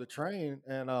 the train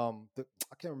and I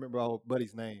can't remember our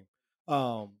buddy's name,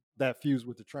 that fused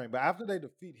with the train. But after they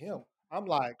defeat him, I'm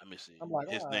like, let me see. I'm like,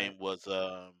 His all right. name was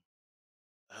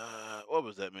what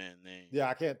was that man's name? Yeah,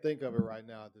 I can't think of it right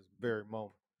now at this very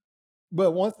moment.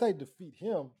 But once they defeat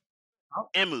him,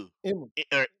 Emu. Enmu,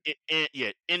 Yeah, Enmu.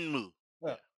 yeah.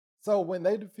 Yeah. So when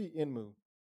they defeat Enmu,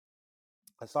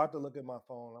 I start to look at my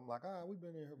phone. I'm like, all right, we've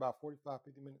been in here about 45,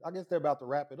 50 minutes. I guess they're about to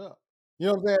wrap it up. You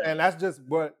know what I'm saying? And Mm, that's just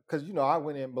what, because, I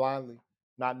went in blindly,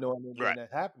 not knowing anything right.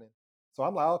 that's happening. So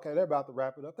I'm like, okay, they're about to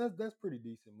wrap it up. That's pretty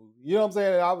decent movie. You know what I'm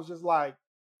saying? And I was just like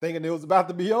thinking it was about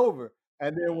to be over.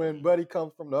 And then when Mm, Buddy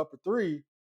comes from the upper three,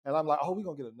 and I'm like, oh, we're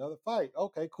gonna get another fight.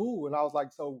 Okay, cool. And I was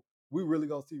like, so we really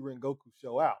gonna see Rengoku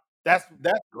show out.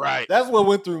 right. That's what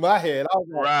went through my head. I was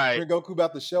Right. like, Rengoku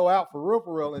about to show out for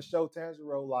real, and show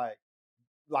Tanjiro like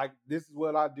this is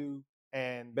what I do,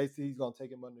 and basically he's gonna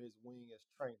take him under his wing as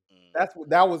training. Mm, That's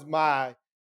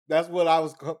what I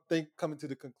was coming to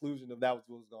the conclusion of that was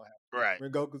what was gonna right.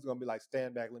 happen. Rengoku's gonna be like,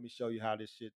 stand back, let me show you how this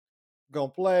shit gonna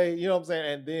play. You know what I'm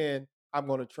saying? And then I'm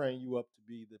gonna train you up to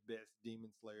be the best demon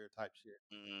slayer type shit.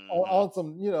 Hmm. On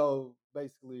some,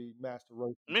 basically Master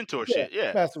Roshi. Mentor Yeah, shit.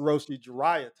 Yeah. Master Roshi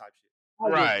Jiraiya type shit. I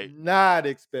was Right. not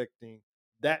expecting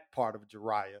that part of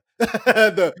Jiraiya.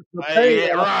 The pain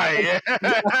Yeah. Right.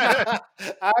 Yeah.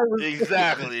 I was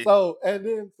Exactly. so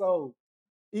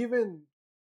even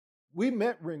we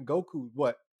met Rengoku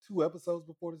what 2 episodes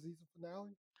before the season finale?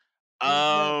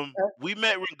 We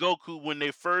met Rengoku when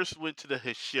they first went to the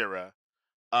Hashira.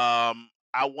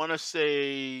 I want to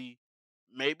say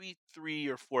maybe 3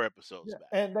 or 4 episodes Yeah, back.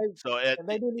 and they So and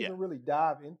they didn't yeah, even really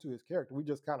dive into his character. We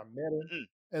just kind of met him mm,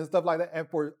 and stuff like that. And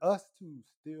for us to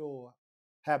still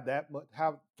have that much,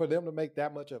 have for them to make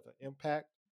that much of an impact,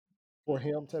 for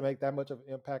him to mhm, make that much of an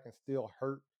impact and still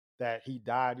hurt that he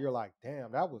died, you're like,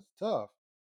 damn, that was tough.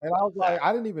 And I was like,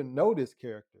 I exactly didn't even know this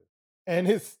character, and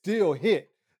it still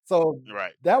hit. So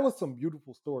right. that was some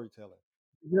beautiful storytelling.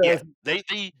 Yeah, Yes,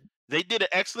 they did an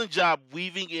excellent job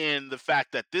weaving in the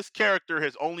fact that this character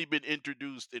has only been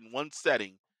introduced in one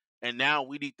setting, and now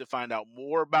we need to find out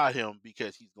more about him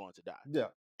because he's going to die. yeah,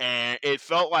 And it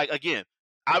felt like, again,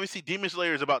 obviously Demon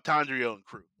Slayer is about Tanjiro and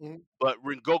crew, mhm. but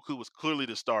Rengoku was clearly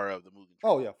the star of the Mugen Train.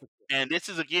 Oh yeah, for sure. And this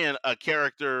is again a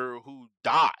character who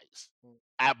dies.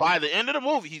 Mhm, By the end of the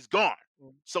movie, he's gone.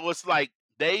 mhm, So it's like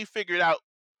they figured out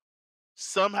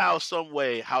somehow, some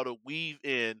way, how to weave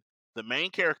in the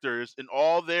main characters and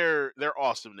all their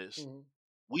awesomeness, mhm.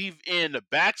 weave in the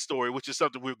backstory, which is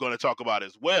something we're going to talk about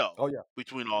as well, Oh yeah,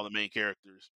 between all the main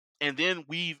characters, and then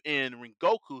weave in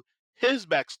Rengoku, his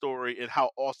backstory, and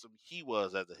how awesome he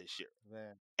was as a Hashira.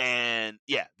 man. And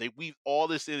yeah, they weave all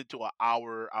this into an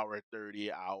hour 30,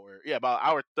 about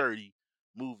hour 30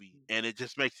 movie, and it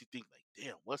just makes you think like,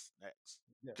 damn, what's next?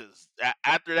 Yeah, Because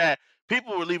after that,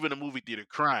 people were leaving the movie theater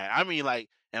crying. I mean, like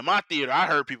in my theater, I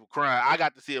heard people crying. I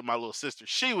got to see it with my little sister;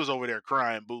 she was over there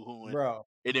crying, boo-hooing. bro.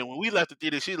 And then when we left the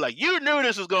theater, she's like, "You knew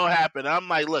this was gonna happen." I'm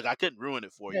like, "Look, I couldn't ruin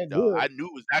it for you, Can't dog. do I it.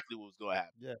 knew exactly what was gonna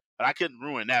happen, Yeah, but I couldn't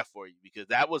ruin that for you because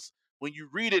that was when you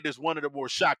read it, it's one of the more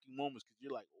shocking moments because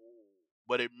you're like, oh,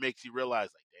 but it makes you realize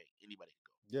like, dang, anybody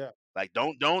can go. yeah. Like,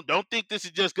 don't think this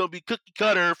is just gonna be cookie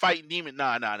cutter fighting demon.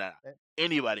 Nah, nah, nah. And,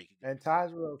 Anybody can and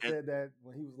Tanjiro go. And said that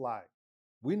when he was like,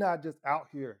 "We're not just out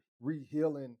here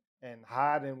re-healing and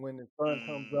hiding when the sun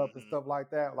comes up and mhm. stuff like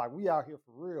that. Like we out here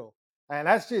for real." And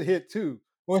that shit hit too.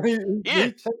 When Yeah,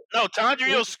 he checked, no,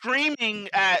 he, Tanjiro screaming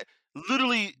at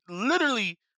literally,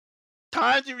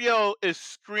 Tanjiro is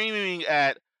screaming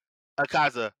at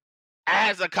Akaza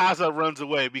as Akaza runs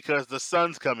away because the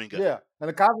sun's coming up. yeah, and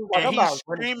the cop was like, And "I'm he's not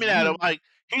running screaming from at him you." like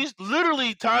he's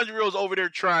literally Tanjiro's over there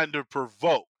trying to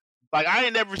provoke. Like I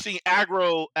ain't never seen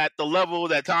aggro at the level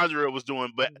that Tanjiro was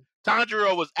doing, but Mm,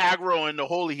 Tanjiro was aggroing the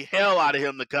holy hell out of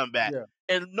him to come back. yeah,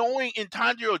 And knowing and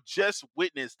Tanjiro just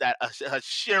witnessed that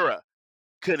Hashira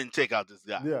couldn't take out this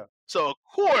guy. yeah, So of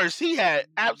course he had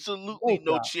absolutely no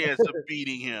no shot. chance of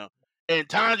beating him. And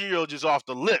Tanjiro just off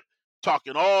the lip,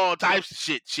 talking all types of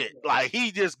shit. Like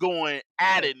he just going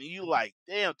at Yeah, it, and you like,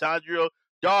 damn, Tanjiro,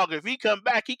 dog, if he come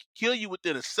back, he can kill you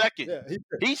within a second. yeah,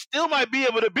 He still might be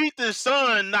able to beat this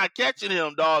son not catching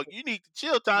him, dog. You need to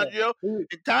chill, yeah, Tanjiro. he,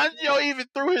 And Tanjiro even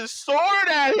threw his sword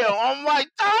at him. I'm like,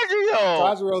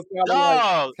 Tanjiro,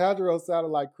 dog. Tanjiro sounded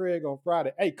like Craig on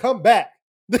Friday. Hey, come back,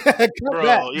 come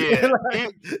back. Bro, yeah.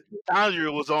 Like,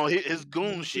 Tanjiro was on his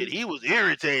goon shit. He was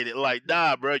irritated. Like,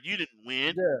 nah, bro, you didn't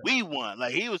win. yeah, We won.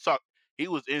 Like he was talking. He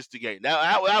was instigating.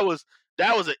 That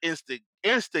was an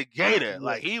instigator. yeah,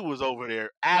 Like he was over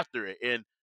there after it, and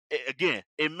again,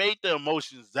 it made the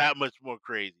emotions that much more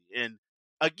crazy. And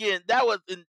again,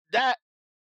 that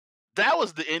that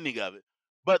was the ending of it.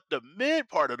 But the mid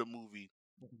part of the movie,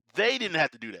 they didn't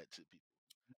have to do that to people.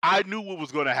 I knew what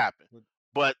was going to happen.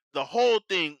 But the whole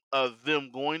thing of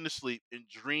them going to sleep and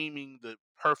dreaming the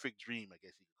perfect dream, I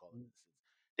guess you could call it, in a sense,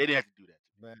 they didn't have to do that.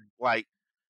 man. Like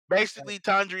basically,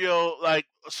 Tanjiro, like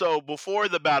so before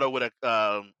the battle with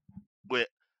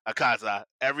Akaza,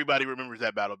 everybody remembers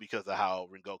that battle because of how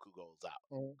Rengoku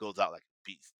Mhm. goes out like a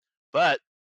beast. But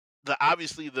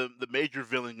obviously the major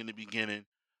villain in the beginning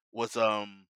was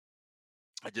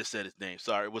I just said his name.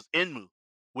 Sorry, it was Enmu,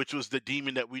 which was the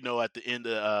demon that we know at the end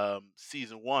of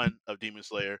season 1 of Demon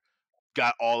Slayer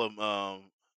got all of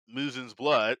Muzen's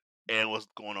blood and was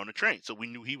going on a train. So we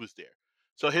knew he was there.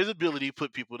 So his ability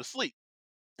put people to sleep.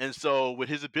 And so with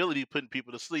his ability putting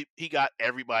people to sleep, he got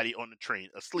everybody on the train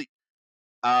asleep.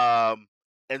 Um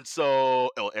and so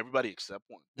everybody except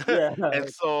one. Yeah, And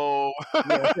so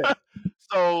yeah,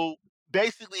 so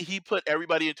basically he put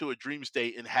everybody into a dream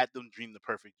state and had them dream the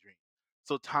perfect dream.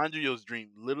 So Tanjiro's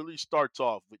dream literally starts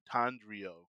off with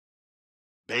Tanjiro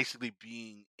basically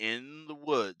being in the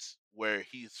woods where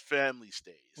his family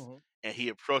stays, mhm, and he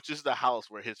approaches the house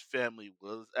where his family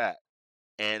was at,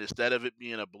 and instead of it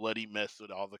being a bloody mess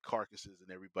with all the carcasses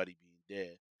and everybody being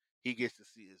dead, he gets to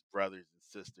see his brothers and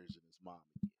sisters and his mom,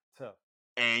 tough.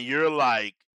 and you're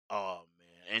like, oh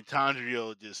man. And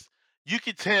Tanjiro just, you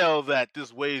can tell that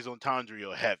this weighs on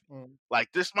Tanjiro heavy. Mhm,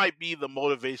 Like this might be the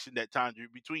motivation that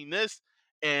Tanjiro, between this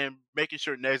and making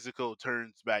sure Nezuko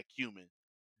turns back human,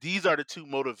 these are the two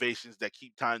motivations that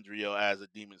keep Tanjiro as a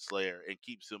demon slayer and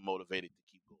keeps him motivated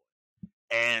to keep going.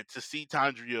 and to see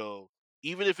Tanjiro,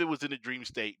 even if it was in a dream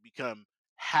state, become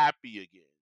happy again,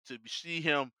 to see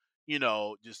him,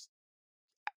 just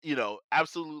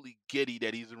absolutely giddy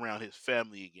that he's around his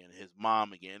family again, his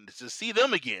mom again, to see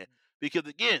them again. Because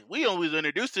again, we only was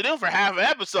introduced to them for half an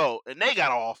episode and they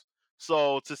got off.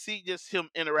 So to see just him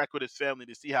interact with his family,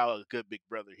 to see how a good big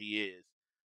brother he is,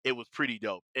 it was pretty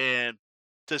dope. And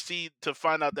to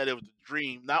find out that it was a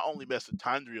dream, not only messed with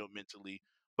Tanjiro mentally,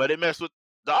 but it messed with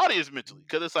the audience mentally.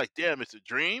 Because it's like, damn, it's a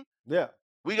dream. Yeah.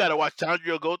 We got to watch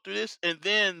Tanjiro go through this, and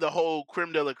then the whole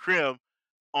creme de la creme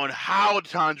on how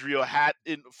Tanjiro had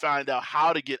to find out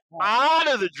how to get out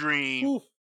of the dream. Oof.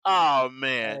 Oh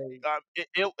man, Hey.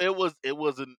 it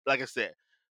wasn't, like I said.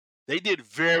 They did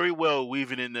very well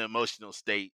weaving in the emotional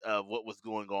state of what was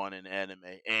going on in the anime,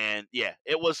 and yeah,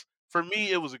 it was, for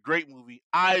me. It was a great movie.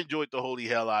 I enjoyed the holy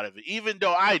hell out of it, even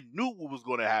though I knew what was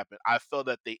going to happen. I felt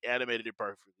that they animated it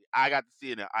perfectly. I got to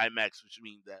see it in IMAX, which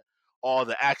means that all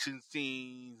the action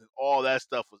scenes and all that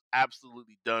stuff was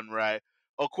absolutely done right.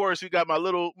 Of course, we got my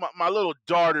little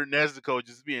daughter Nezuko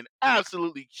just being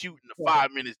absolutely cute in the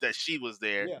 5 minutes that she was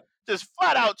there. Yeah. Just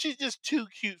flat out, she's just too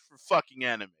cute for fucking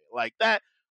anime. Like that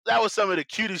was some of the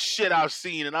cutest shit I've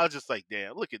seen, and I was just like,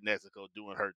 damn, look at Nezuko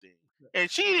doing her thing. And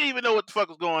she didn't even know what the fuck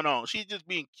was going on. She's just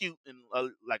being cute and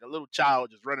like a little child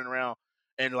just running around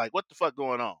and like, what the fuck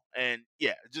going on? And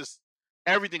yeah, just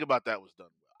everything about that was done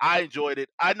well. I enjoyed it.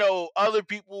 I know other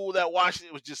people that watched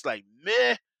it was just like,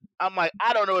 meh. I'm like,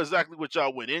 I don't know exactly what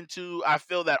y'all went into. I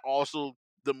feel that also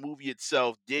the movie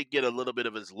itself did get a little bit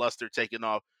of its luster taken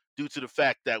off due to the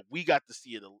fact that we got to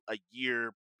see it a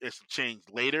year and some change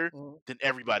later than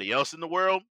everybody else in the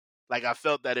world. Like, I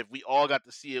felt that if we all got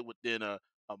to see it within a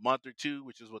month or two,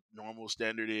 which is what normal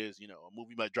standard is, a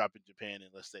movie might drop in Japan in,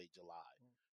 let's say, July.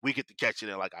 We get to catch it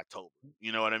in like October.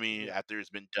 You know what I mean? Yeah. After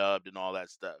it's been dubbed and all that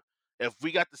stuff. If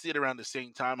we got to see it around the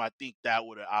same time, I think that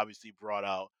would have obviously brought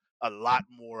out a lot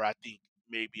more, I think,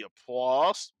 maybe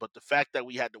applause. But the fact that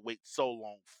we had to wait so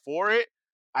long for it,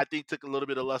 I think took a little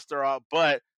bit of luster off.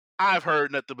 But I've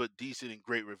heard nothing but decent and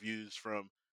great reviews from.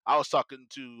 I was talking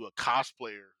to a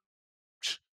cosplayer,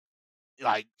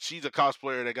 like she's a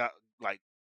cosplayer that got like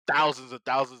thousands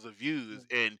of views,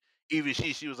 and even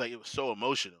she was like, it was so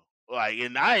emotional. Like,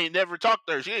 and I ain't never talked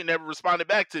to her. She ain't never responded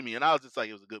back to me, and I was just like,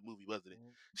 it was a good movie, wasn't it?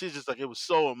 She's just like, it was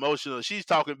so emotional. She's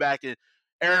talking back, and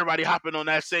everybody hopping on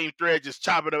that same thread, just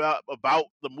chopping about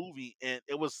the movie, and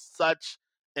it was such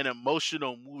an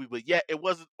emotional movie. But yet, it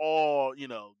wasn't all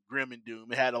grim and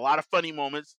doom. It had a lot of funny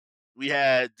moments. We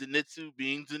had Zenitsu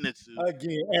being Zenitsu.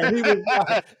 Again,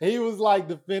 and he was like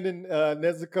defending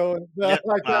Nezuko and stuff, Yep.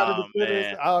 like trying to Oh defend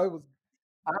man. us. Oh, it was.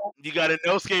 You got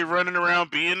Inosuke running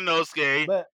around being Inosuke,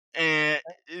 But and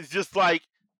it's just like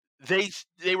they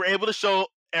were able to show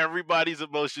everybody's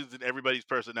emotions and everybody's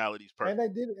personalities and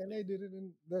perfect. they did it,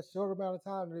 in that short amount of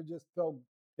time, and it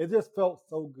just felt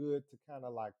so good to kind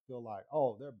of like feel like,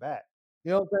 oh, they're back.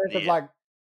 You know what I'm saying? Because Yeah. like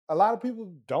a lot of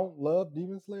people don't love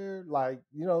Demon Slayer. Like,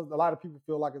 a lot of people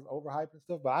feel like it's overhyped and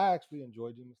stuff, but I actually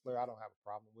enjoy Demon Slayer. I don't have a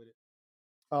problem with it.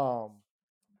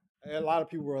 And a lot of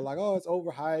people were like, "Oh, it's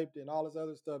overhyped and all this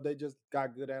other stuff." They just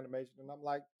got good animation, and I'm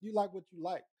like, "You like what you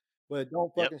like, but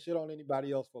don't Yep. fucking shit on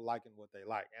anybody else for liking what they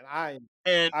like." And I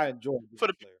And I enjoy for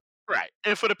Demon the Slayer. right,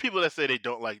 and for the people that say they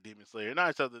don't like Demon Slayer,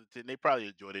 9 times out of 10, they probably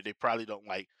enjoyed it. They probably don't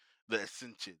like the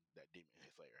ascension that Demon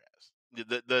Slayer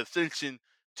has. The ascension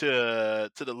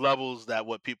to the levels that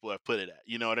what people have put it at.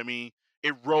 You know what I mean?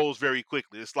 It rolls very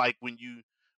quickly. It's like when you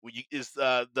it's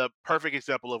the perfect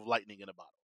example of lightning in a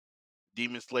bottle.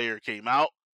 Demon Slayer came out,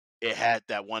 it had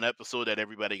that one episode that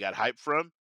everybody got hyped from,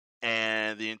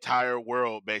 and the entire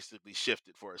world basically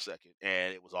shifted for a second,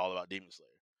 and it was all about Demon Slayer.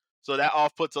 So that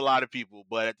off puts a lot of people,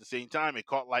 but at the same time, it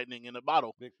caught lightning in a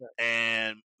bottle, Big time.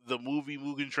 and the movie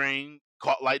Mugen Train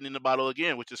caught lightning in a bottle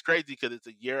again, which is crazy because it's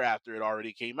a year after it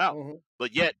already came out.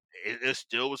 But yet, it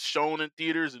still was shown in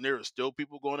theaters, and there were still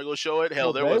people going to go show it.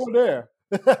 Hell, Well, there they was were there.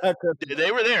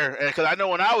 they were there because I know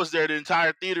when I was there, the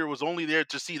entire theater was only there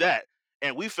to see that,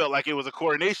 and we felt like it was a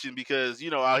coronation because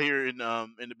out here in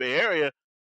the Bay Area,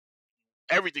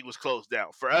 everything was closed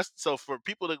down for us. So for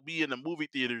people to be in the movie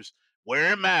theaters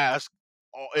wearing masks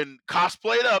and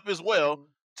cosplayed up as well,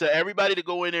 to everybody to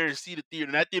go in there and see the theater,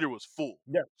 and that theater was full.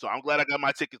 Yeah. So I'm glad I got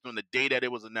my tickets on the day that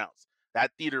it was announced. That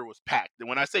theater was packed, and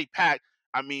when I say packed,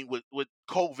 I mean with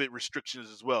COVID restrictions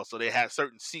as well. So they had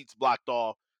certain seats blocked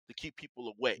off to keep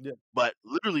people away. Yeah. But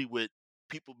literally with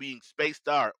people being spaced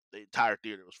out, the entire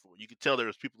theater was full. You could tell there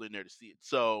was people in there to see it.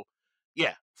 So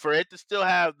yeah, for it to still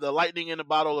have the lightning in the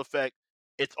bottle effect,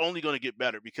 it's only going to get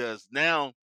better because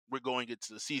now we're going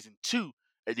into season 2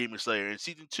 of Demon Slayer, and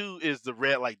season 2 is the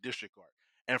Red Light District arc.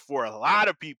 And for a lot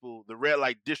of people, the Red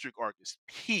Light District arc is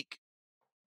peak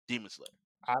Demon Slayer.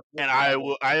 I And feel the same I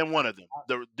way. am one of them.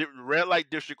 The Red Light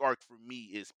District arc for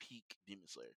me is peak Demon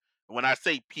Slayer. And when I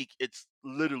say peak, it's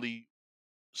literally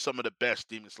some of the best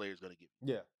Demon Slayer is gonna give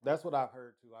Yeah, that's what I've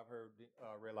heard too. I've heard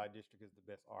Red Light District is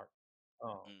the best arc.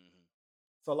 Um, you. Hmm.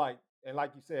 so like, and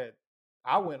like you said,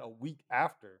 I went a week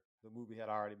after the movie had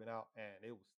already been out, and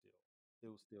it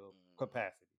was still Hmm.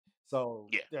 capacity. So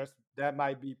Yeah, that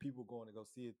might be people going to go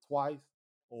see it twice,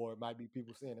 or it might be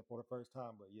people seeing it for the first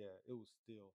time. But yeah, it was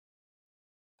still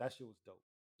that shit was dope.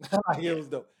 Like, it yeah. was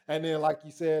dope. And then, like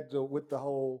you said, with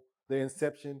the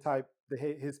Inception type,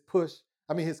 his push,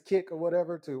 I mean his kick or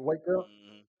whatever to wake up,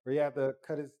 Hmm. where he had to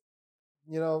cut his,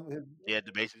 his, He had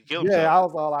to basically kill yeah, himself. I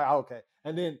was all like, okay.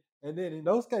 And then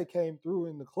Inosuke came through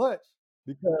in the clutch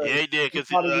Yeah, because he did. he Cause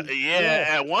thought he was, yeah,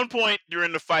 at one point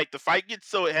during the fight gets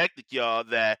so hectic, y'all,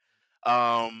 that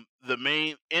the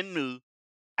main Inu,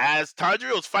 as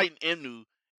Tanjiro's fighting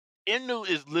Inu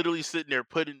is literally sitting there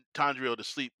putting Tanjiro to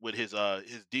sleep with his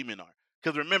demon art.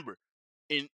 Because remember,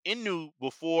 in Inu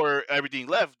before everything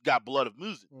left got blood of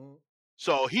Muzan. mhm,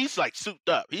 So he's like souped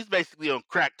up. He's basically on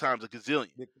crack times a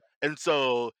gazillion. big, And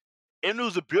so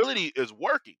Inu's ability is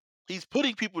working. He's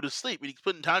putting people to sleep and he's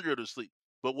putting Tanjiro to sleep.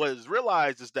 But what is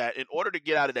realized is that in order to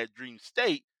get out of that dream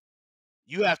state,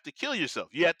 you have to kill yourself.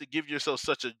 You have to give yourself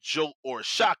such a jolt or a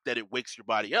shock that it wakes your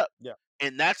body up. yeah,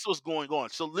 And that's what's going on.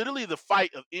 So literally the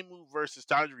fight of Inmu versus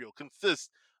Tanjiro consists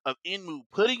of Inmu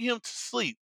putting him to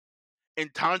sleep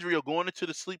and Tanjiro going into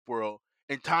the sleep world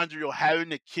and Tanjiro having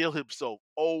to kill himself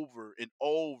over and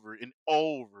over and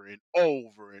over and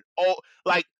over and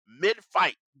like mid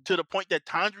fight to the point that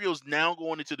Tanjiro's now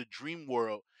going into the dream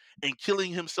world and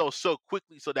killing himself so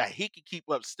quickly so that he can keep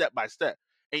up step by step.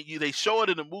 And they show it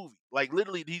in the movie. Like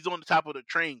literally he's on the top of the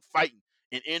train fighting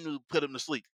and Inu put him to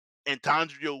sleep. And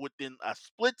Tanjiro within a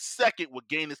split second would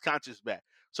gain his conscience back.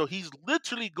 So he's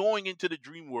literally going into the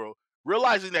dream world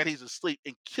realizing that he's asleep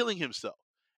and killing himself.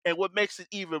 And what makes it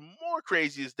even more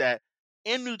crazy is that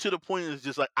Enmu to the point is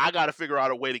just like, I gotta figure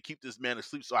out a way to keep this man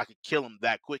asleep so I can kill him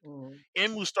that quickly. mhm,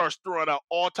 Enmu starts throwing out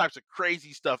all types of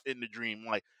crazy stuff in the dream.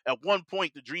 Like at one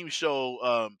point, the dream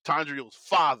show Tanjiro's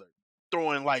father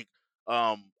throwing like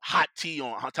hot tea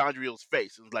on Tanjiro's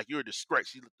face. It was like, you're a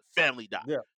disgrace. You let the family die.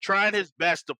 yeah, Trying his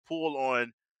best to pull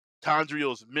on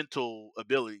Tanjiro's mental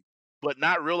ability, but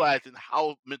not realizing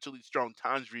how mentally strong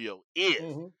Tanjiro is.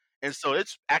 mhm, And so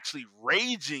it's actually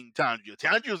raging Tanjiro.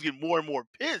 Tanjiro's getting more and more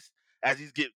pissed as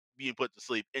being put to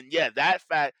sleep. And yeah, that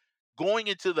fact going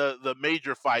into the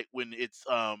major fight when it's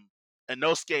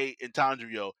Inosuke and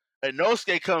Tanjiro,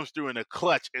 Inosuke comes through in a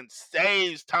clutch and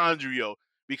saves Tanjiro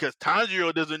because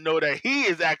Tanjiro doesn't know that he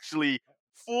is actually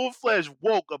full fledged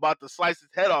woke about to slice his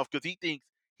head off because he thinks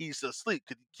he's asleep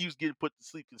because he keeps getting put to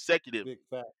sleep consecutively. big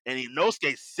fat. And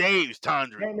Inosuke saves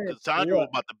Tanjiro Came in, because Tanjiro yeah, was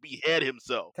about to behead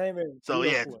himself. came in So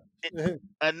real yeah, clutch.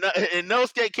 and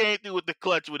Nosuke came through with the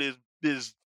clutch with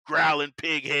his growling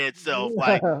pig head self.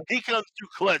 Like he comes through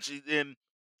clutch, and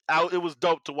it was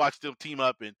dope to watch them team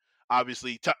up. And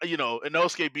obviously,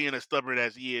 Inosuke being as stubborn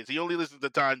as he is, he only listens to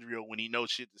Tanjiro when he knows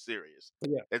shit is serious.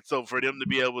 Yeah, And so for them to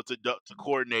be able to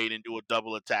coordinate and do a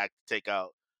double attack to take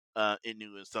out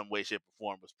Inu in some way, shape, or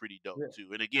form was pretty dope yeah, too.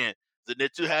 And again,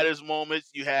 Zenitsu had his moments.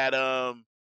 You had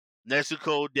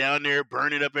Nezuko down there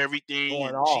burning up everything,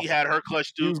 going and she off. had her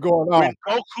clutch He too. was going When off.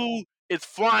 Goku is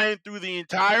flying through the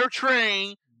entire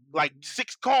train, like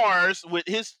 6 cars, with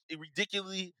his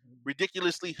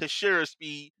ridiculously Hashira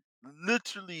speed,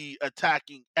 literally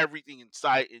attacking everything in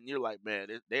sight, and you're like, man,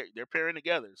 they're pairing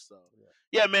together. So,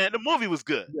 Yeah, yeah, man, the movie was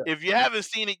good. yeah, If you haven't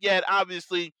seen it yet,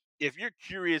 obviously, if you're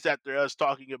curious after us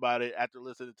talking about it, after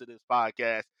listening to this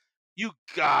podcast, you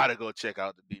gotta go check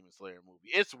out the Demon Slayer movie.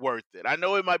 It's worth it. I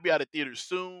know it might be out of theaters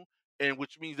soon, and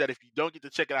which means that if you don't get to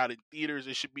check it out in theaters,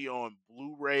 it should be on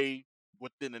Blu-ray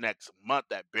within the next month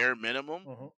at bare minimum,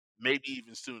 mhm, maybe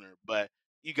even sooner. But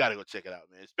you gotta go check it out,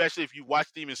 man. Especially if you watch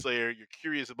Demon Slayer, you're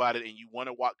curious about it, and you want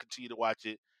to continue to watch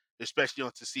it, especially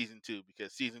onto season two,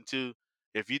 because season two,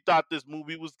 if you thought this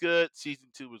movie was good, season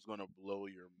two was gonna blow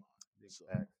your mind. big So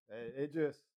facts. It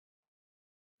just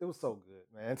it was so good,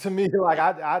 man. To me, like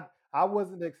yeah, I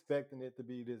wasn't expecting it to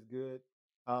be this good.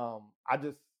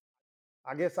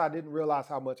 I guess I didn't realize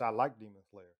how much I liked Demon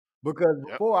Slayer because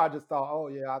yep, before I just thought, oh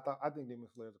yeah, I think Demon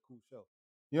Slayer is a cool show.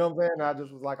 You know what I'm saying? I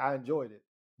just hmm, was like, I enjoyed it,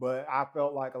 but I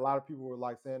felt like a lot of people were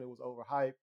like saying it was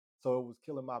overhyped, so it was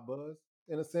killing my buzz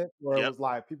in a sense, where it yep, was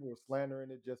like people were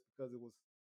slandering it just because it was,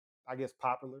 I guess,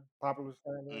 popular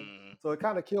slandering. hmm, So it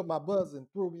kind of killed my buzz and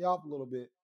threw me off a little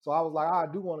bit. So I was like,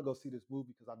 I do want to go see this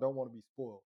movie because I don't want to be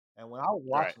spoiled. And when I was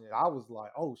right, watching it, I was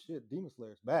like, oh shit, Demon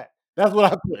Slayer's back. That's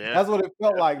what I Yeah, that's what it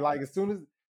felt yeah. like. Like as soon as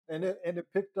and it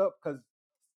picked up because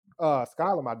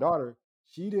Skylar, my daughter,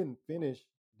 she didn't finish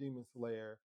Demon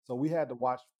Slayer, so we had to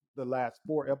watch the last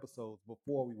 4 episodes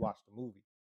before we watched the movie.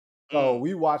 So Mm.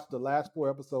 we watched the last 4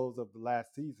 episodes of the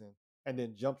last season and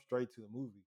then jumped straight to the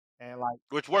movie. And like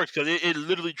Which works because it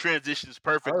literally transitions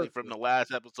perfectly from perfect. the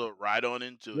last episode right on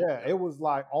into it. Yeah, Yep. it was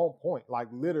like on point, like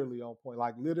literally on point.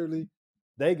 Like literally,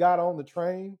 they got on the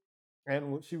train,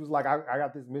 and she was like, "I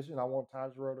got this mission. I want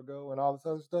Tanjiro to go, and all this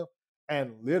other stuff."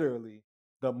 And literally,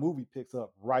 the movie picks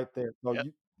up right there. So Yep.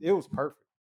 it was perfect.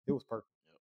 It was perfect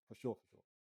Yep. for sure, for sure.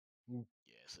 Mm.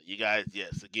 Yeah. So you guys,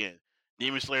 yes, again,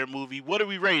 Demon Slayer movie. What are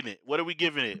we rating it? What are we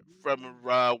giving it? From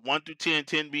 1 through 10,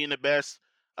 10 being the best,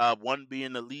 one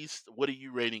being the least. What are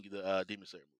you rating the Demon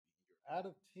Slayer movie? Out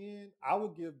of 10, I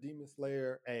would give Demon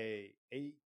Slayer a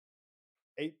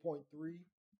 8.3.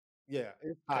 Yeah,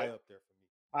 it's Okay. high up there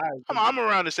for me. I agree I'm with you.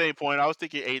 around the same point. I was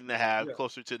thinking 8.5, Yeah,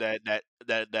 closer to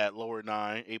that lower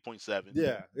nine, 8.7.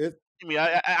 yeah, it's I mean,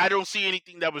 I don't see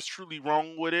anything that was truly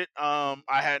wrong with it. mhm,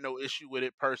 I had no issue with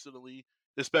it personally,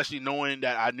 especially knowing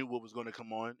that I knew what was going to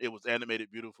come on. It was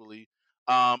animated beautifully.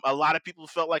 A lot of people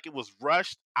felt like it was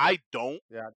rushed. I don't,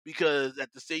 yeah. because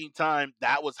at the same time,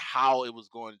 that was how it was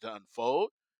going to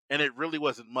unfold, and it really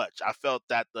wasn't much. I felt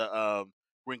that the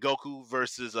Rengoku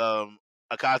versus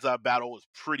Akaza battle was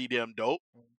pretty damn dope.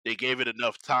 Mhm, They gave it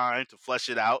enough time to flesh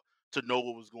it out, to know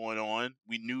what was going on.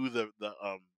 We knew the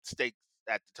stakes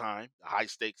at the time, the high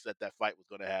stakes that that fight was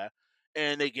going to have,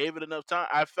 and they gave it enough time.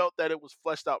 I felt that it was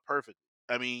fleshed out perfectly.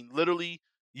 I mean, literally,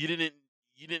 you didn't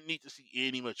you didn't need to see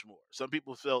any much more. Some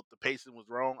people felt the pacing was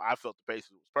wrong. I felt the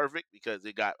pacing was perfect because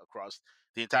it got across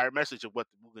the entire message of what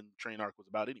the Mugen Train arc was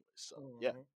about, anyway. So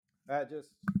yeah, mhm. That just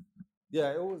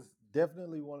Yeah, it was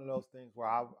definitely one of those things where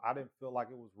I didn't feel like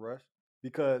it was rushed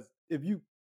because if you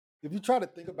try to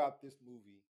think about this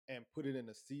movie and put it in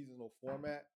a seasonal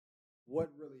format, what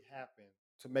really happened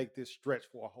to make this stretch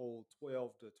for a whole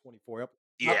 12 to 24 episodes?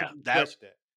 How could yeah, you that stretch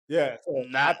that? Yeah, so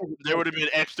not I think it's there would have been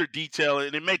extra detail,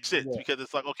 and it makes sense yeah, because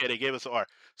it's like, okay, they gave us an arc.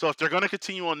 So if they're going to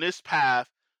continue on this path,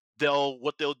 they'll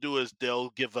do is they'll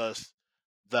give us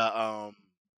the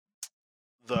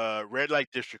the red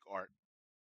light district arc,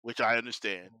 which I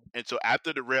understand. mhm, And so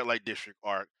after the red light district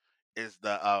arc is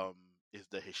the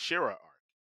Hishira arc.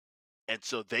 And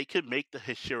so they could make the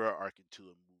Hishira arc into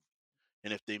a movie.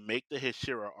 And if they make the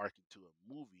Hishira arc into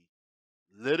a movie,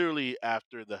 literally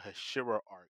after the Hashira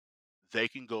arc, they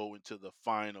can go into the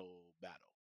final battle.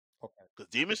 okay. Because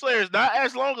Demon Slayer is not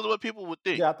as long as what people would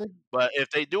think. Yeah, I think But if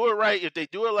they do it right, if they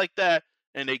do it like that,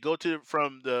 and they go to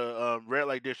from the Red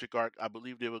Light District arc, I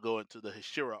believe they will go into the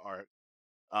Hashira arc.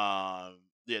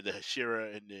 Yeah, the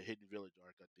Hashira and the Hidden Village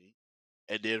arc, I think.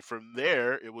 And then from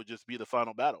there, it would just be the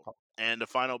final battle. And the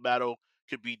final battle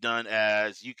could be done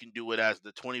as you can do it as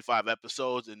the 25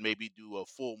 episodes and maybe do a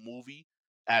full movie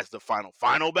as the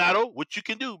final battle, which you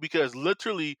can do because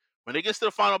literally when it gets to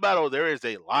the final battle, there is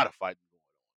a lot of fighting going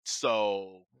on.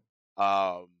 So,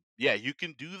 yeah, you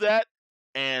can do that,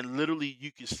 and literally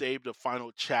you can save the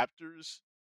final chapters.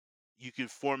 You can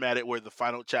format it where the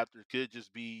final chapters could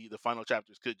just be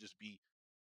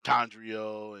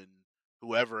Tandrio and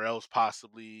whoever else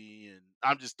possibly. And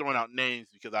I'm just throwing out names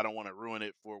because I don't want to ruin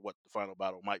it for what the final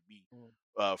battle might be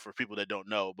mm, for people that don't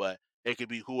know. But it could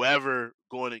be whoever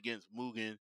going against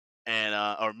Mugen and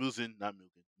or Muzen, not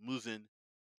Mugen, Muzen,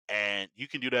 and you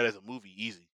can do that as a movie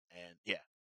easy. And yeah.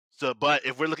 So, but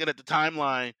if we're looking at the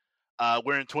timeline,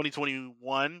 we're in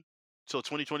 2021. So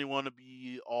 2021 will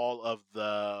be all of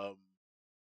the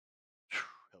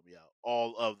help me out.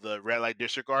 All of the red light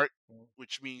district arc, mm,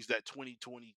 which means that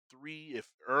 2023, if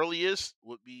earliest,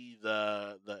 would be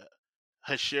the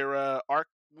Hashira arc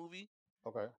movie,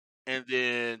 okay. and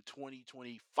then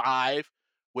 2025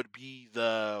 would be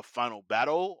the final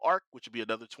battle arc, which would be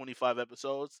another 25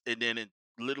 episodes, and then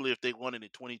literally if they wanted in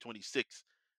 2026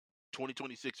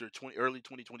 or 20 early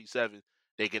 2027,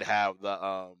 they could have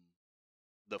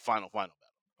the final battle.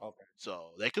 Okay.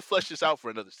 So they could flesh this out for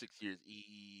another 6 years,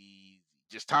 easy.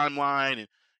 Just timeline, and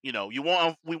you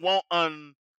want we want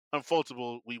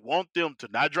unfoldable. We want them to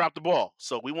not drop the ball.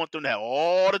 So we want them to have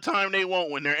all the time they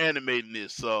want when they're animating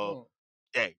this. So Mm,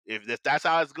 hey, if that's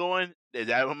how it's going, is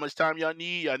that how much time y'all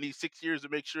need? Y'all need 6 years to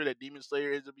make sure that Demon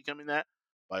Slayer ends up becoming that.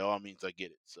 By all means, I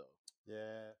get it. So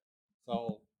yeah.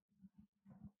 So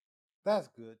that's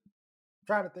good.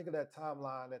 Trying to think of that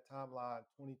timeline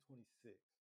 2026.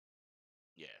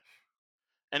 yeah,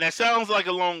 and that sounds like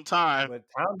a long time, But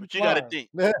time be but you got to flying. think.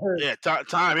 Yeah,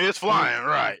 time is flying,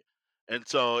 right? And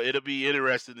so it'll be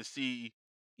interesting to see,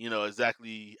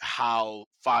 exactly how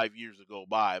 5 years will go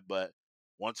by. But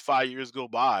once 5 years go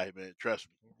by, man, trust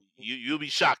me, You'll be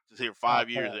shocked to hear Top 5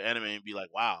 years five. of anime and be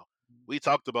like, wow, we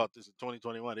talked about this in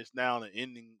 2021. It's now the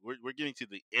ending. We're getting to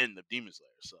the end of Demon Slayer.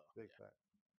 So Big fact.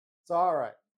 So all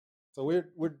right. So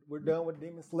we're done with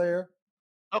Demon Slayer.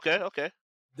 okay.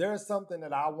 There's something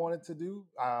that I wanted to do.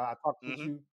 I talked with Hmm.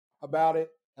 you about it,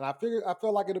 and I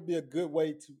felt like it'll be a good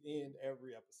way to end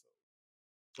every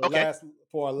episode Okay.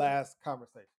 for a last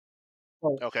conversation.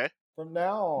 So Okay. from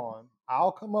now on,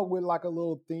 I'll come up with like a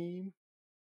little theme,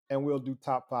 and we'll do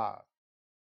top five.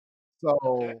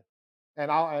 Okay. So,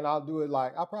 and I'll do it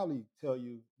like I'll probably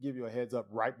give you a heads up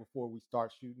right before we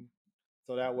start shooting,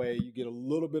 so that way you get a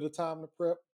little bit of time to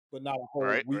prep, but not a whole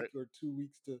Right. week Right. or 2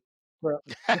 weeks to prep.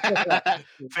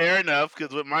 Fair enough,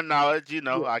 because with my knowledge,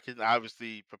 Yeah. I can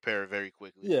obviously prepare very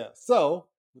quickly. Yeah. So,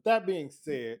 with that being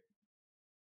said,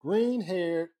 green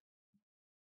haired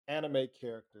anime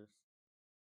characters.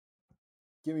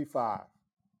 Give me five.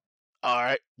 All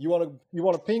right. You want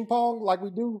to ping pong like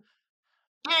we do?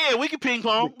 Yeah, we can ping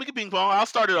pong. We can ping pong. I'll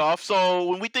start it off. So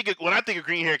when I think of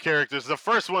green hair characters, the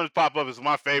first one to pop up is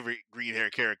my favorite green hair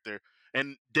character,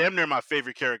 and damn near my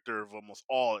favorite character of almost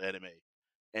all anime,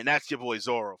 and that's your boy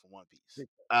Zoro from One Piece.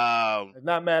 I'm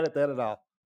not mad at that at all.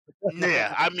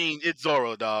 Yeah, I mean it's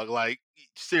Zoro, dog. Like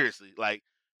seriously, like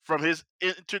from his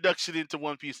introduction into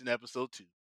One Piece in episode 2,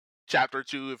 chapter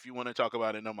 2, if you want to talk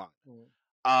about it in the manga. Mm.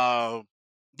 Um,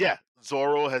 yeah,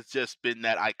 Zoro has just been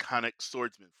that iconic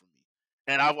swordsman for me,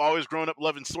 and I've always grown up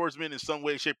loving swordsmen in some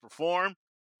way, shape, or form.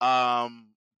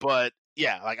 But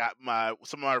yeah, like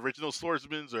some of my original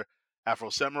swordsmen are Afro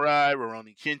Samurai,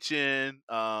 Rurouni Kenshin,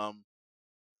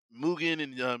 Mugen,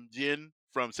 and Jin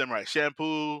from Samurai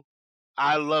Champloo.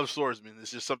 I love swordsmen.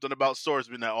 It's just something about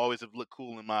swordsmen that always have looked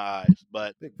cool in my eyes.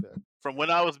 But Big fact. from when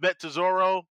I was met to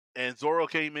Zoro, and Zoro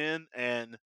came in,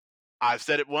 and I've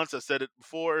said it once, I've said it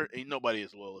before. Ain't nobody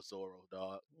as loyal as Zoro,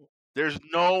 dog. There's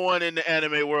no one in the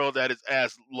anime world that is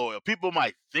as loyal. People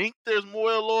might think there's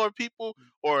more loyal people,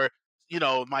 or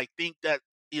might think that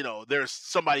there's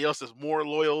somebody else that's more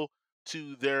loyal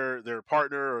to their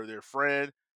partner or their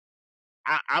friend.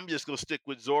 I'm just gonna stick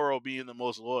with Zoro being the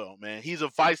most loyal, man. He's a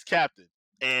vice captain,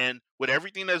 and with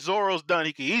everything that Zoro's done,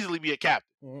 he could easily be a captain.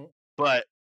 Mm-hmm. But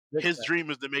Big his fact.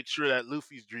 dream is to make sure that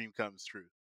Luffy's dream comes true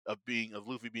of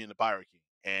Luffy being the Pirate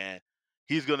King, and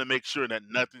he's gonna make sure that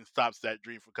nothing stops that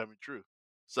dream from coming true.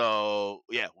 So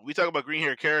yeah, when we talk about green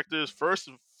hair characters, first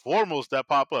and foremost that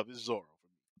pop up is Zoro for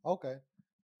me. Okay.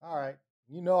 All right.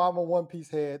 I'm a One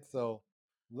Piece head, so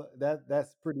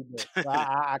that's pretty good. So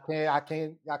I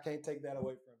can't take that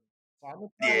away from you. So I'm gonna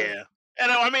try Yeah. And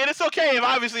I mean, it's okay if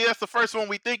obviously that's the first one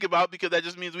we think about because that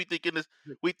just means to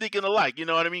we thinking alike. You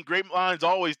know what I mean? Great minds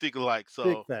always think alike. big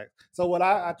So fact. So what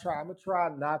I try, I'm gonna try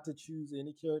not to choose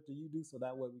any character you do, so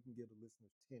that way we can give the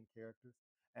listeners 10 characters,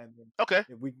 and then okay,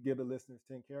 if we can give the listeners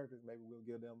 10 characters, maybe we'll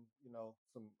give them,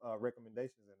 some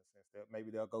recommendations in a sense that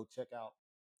maybe they'll go check out,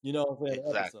 what I'm saying, the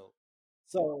exactly. episode.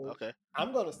 So Okay,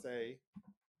 I'm gonna say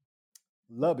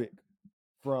Lubbock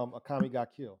from Akami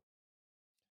Got Killed.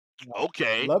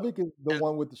 okay. Lubbock is the And,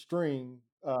 one with the string,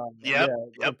 yep, yeah,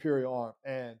 yep, Imperial Arm,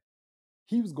 and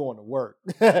he was going to work.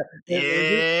 In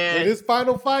yeah. his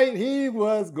final fight, he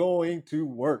was going to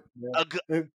work. Ag-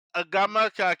 Man.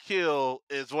 Agama Ka Kill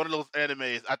is one of those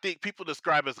animes. I think people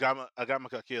describe Agama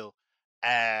Ka Kill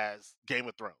as Game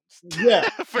of Thrones Yeah.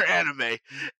 for anime. And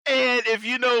if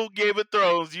you know Game of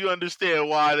Thrones, you understand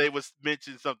why they would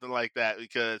mention something like that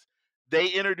because they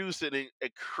introduced a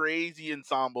crazy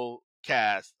ensemble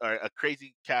cast or a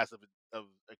crazy cast of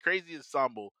a crazy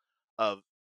ensemble of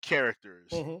characters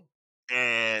Hmm.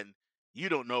 and you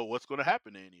don't know what's going to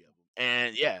happen to any of them.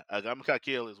 And yeah, Agama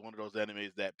Kill is one of those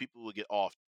animes that people will get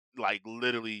off. Like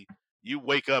literally, you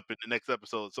wake up in the next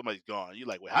episode, somebody's gone. You're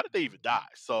like, wait, how did they even die?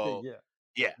 So Yeah.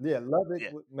 yeah, Yeah, Lubbock,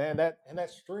 yeah, man, that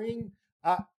string,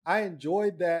 I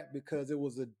enjoyed that because it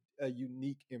was a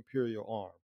unique Imperial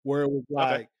arm where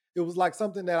okay, it was like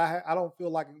something that I don't feel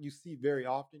like you see very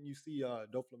often. You see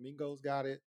Doflamingo's got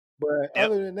it, but yep,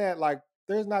 other than that, like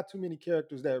there's not too many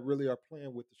characters that really are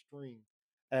playing with the string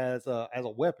as a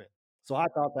weapon. So I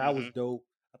thought that was hmm dope.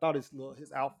 I thought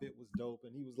his outfit was dope,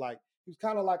 and he was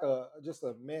kind of like a just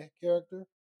a meh character,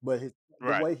 but the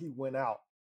right, way he went out,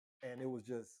 and it was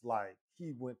just like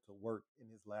he went to work in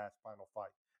his last final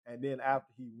fight. And then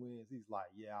after he wins, he's like,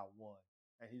 "Yeah, I won,"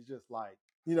 and he's just like,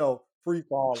 free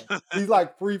falling. He's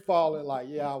like free falling, like,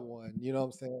 "Yeah, I won." You know what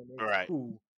I'm saying? It was right,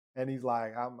 cool. And he's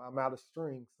like, "I'm out of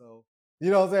string," so you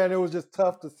know what I'm saying. It was just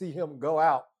tough to see him go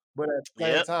out, but at the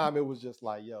same yep. time, it was just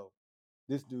like, "Yo,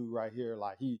 this dude right here,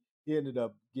 like he ended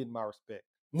up getting my respect."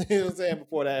 You know what I'm saying?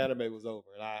 Before the anime was over,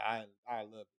 and I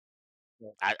loved it.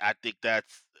 I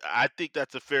think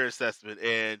that's a fair assessment.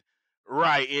 And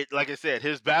Right. It like I said,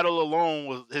 his battle alone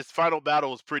was his final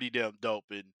battle was pretty damn dope.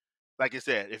 And like I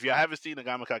said, if you haven't seen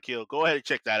Nagami Kill, go ahead and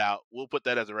check that out. We'll put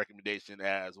that as a recommendation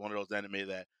as one of those anime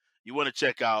that you want to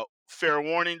check out. Fair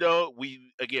warning though,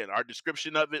 our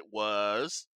description of it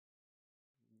was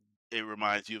it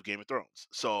reminds you of Game of Thrones.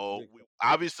 So Big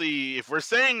obviously, if we're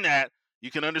saying that,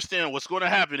 you can understand what's going to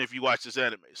happen if you watch this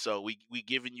anime. So we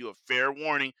giving you a fair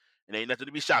warning, and ain't nothing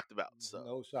to be shocked about. So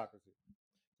no shockers here.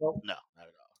 So no, not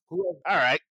at who all. All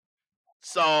right.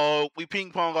 So we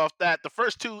ping pong off that. The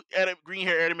first two green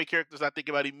hair anime characters I think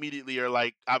about immediately are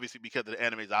like obviously because of the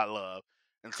animes I love,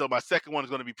 and so my second one is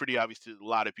going to be pretty obvious to a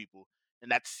lot of people,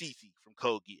 and that's Cece from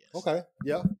Code Geass. Okay,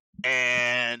 yeah.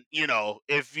 And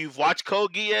if you've watched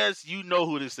Code Geass, you know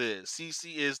who this is.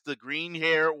 Cece is the green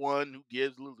hair one who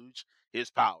gives Lelouch his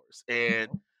powers, and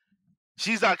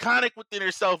she's iconic within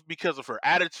herself because of her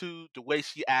attitude, the way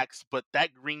she acts, but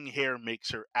that green hair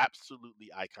makes her absolutely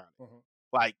iconic. Mm-hmm.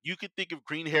 Like you could think of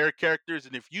green hair characters,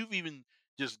 and if you've even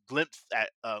just glimpsed at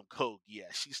Code, yeah,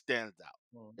 she stands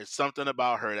out. Mm-hmm. There's something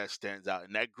about her that stands out,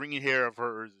 and that green hair of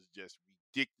hers is just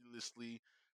ridiculously.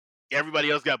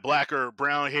 Everybody else got black or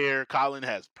brown hair. Colin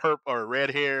has purple or red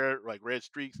hair, like red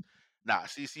streaks. Nah,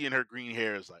 CC and her green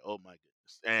hair is like, oh my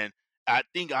goodness. And I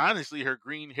think honestly, her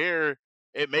green hair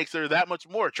it makes her that much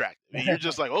more attractive. And you're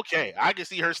just like, okay, I can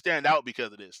see her stand out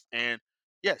because of this. And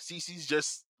yeah, CC's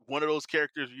just one of those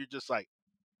characters where you're just like,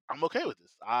 I'm okay with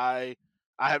this. I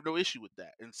have no issue with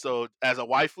that. And so as a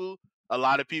waifu, a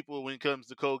lot of people when it comes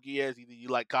to Code Geass, either you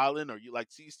like Colin or you like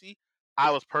CC,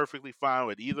 I was perfectly fine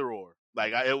with either or.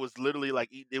 Like it was literally like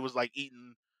it was like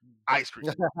eating ice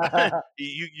cream.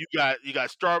 You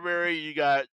got strawberry, you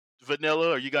got vanilla,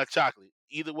 or you got chocolate.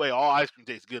 Either way, all ice cream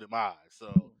tastes good in my eyes.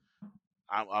 So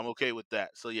I'm okay with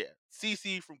that. So yeah,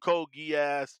 CC from Code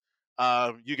Geass.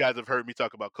 You guys have heard me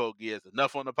talk about Code Geass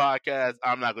enough on the podcast.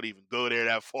 I'm not gonna even go there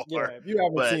that far. Yeah, if you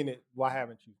haven't But seen it, why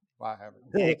haven't you? Why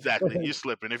haven't exactly, you're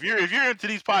slipping. If you're into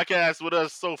these podcasts with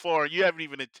us so far, and you haven't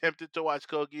even attempted to watch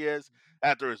Code Geass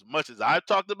after as much as I've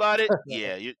talked about it,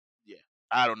 yeah.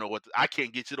 I don't know I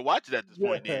can't get you to watch it at this Yeah,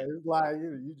 point. Then it's like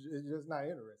it's just not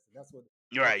interesting. That's what.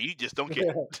 you're right. You just don't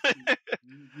care.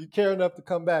 You care enough to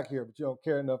come back here, but you don't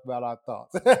care enough about our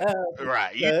thoughts.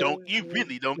 Right. You don't. You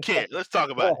really don't care. Let's talk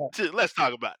about it. Let's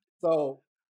talk about So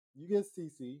you get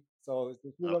CC. So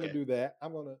if we're it. gonna Okay. do that,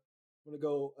 I'm gonna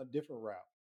go a different route.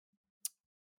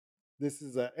 This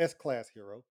is a S class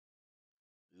hero.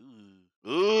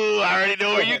 Ooh, I already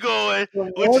know where you're going, From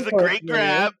which One is a Punch great Man.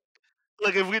 grab.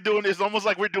 Look, if we're doing this, almost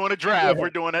like we're doing a draft. Yeah. We're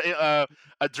doing a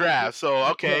draft. So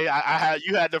okay, I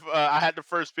had the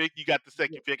first pick. You got the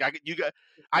second pick.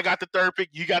 I got the third pick.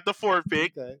 You got the fourth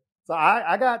pick. Okay. So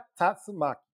I got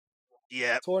Tatsumaki,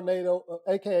 Yep. Tornado,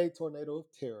 aka Tornado of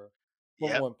Terror, from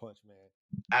Yep. One Punch Man.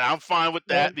 And I'm fine with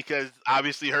Yeah. that because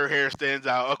obviously her hair stands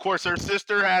out. Of course, her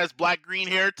sister has black green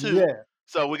hair too. Yeah.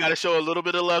 So we got to show a little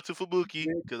bit of love to Fubuki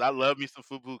because I love me some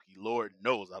Fubuki. Lord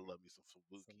knows I love me some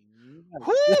Fubuki.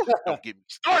 Whoo! Don't get me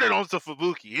started on some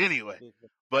Fubuki anyway.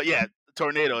 But yeah,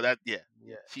 Tornado.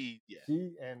 She's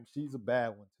a bad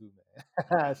one too,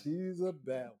 man. She's a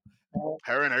bad one.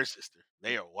 Her and her sister,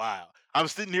 they are wild. I'm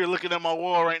sitting here looking at my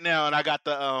wall right now, and I got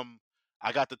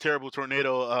the terrible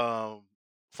Tornado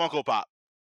Funko Pop,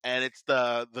 and it's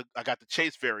I got the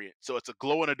Chase variant, so it's a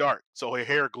glow in the dark, so her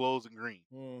hair glows in green.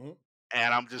 Mm-hmm.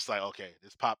 And I'm just like, okay,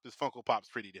 this Funko Pop's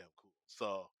pretty damn cool.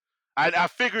 So I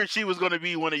figured she was gonna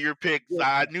be one of your picks. Yeah.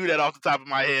 I knew that off the top of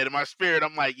my head. In my spirit,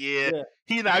 I'm like, yeah.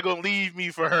 He's not gonna leave me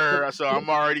for her. So I'm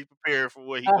already prepared for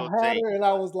what he gonna I had take. her, and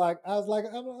I was like, I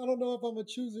don't know if I'm gonna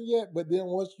choose her yet. But then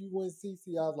once you went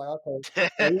CC, I was like, okay,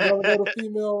 we're gonna go the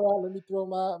female route. Let me throw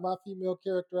my female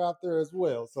character out there as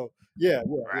well. So yeah.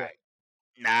 Right.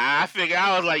 Nah, I figured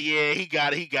I was like, yeah, he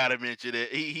gotta mention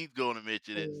it. He's gonna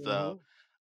mention it. So Mm-hmm.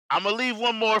 I'm gonna leave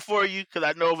one more for you because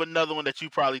I know of another one that you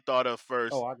probably thought of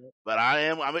first. Oh, I got. But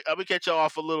I'm gonna catch you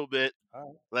off a little bit. All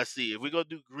right. Let's see. If we go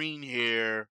do green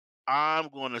hair, I'm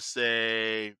gonna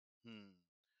say.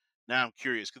 Now I'm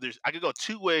curious because I could go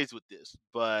two ways with this,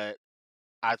 but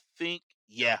I think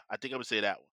I'm gonna say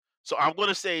that one. So I'm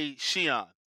gonna say Shion,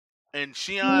 and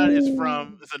Shion is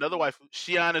from. It's another wife.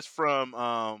 Shion is from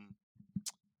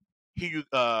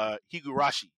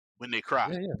Higurashi when they cry.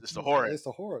 Yeah. It's the horror. It's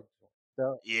a horror.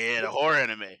 Yeah, the horror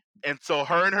anime. And so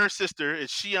her and her sister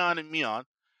is Shion and Mion.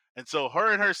 And so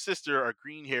her and her sister are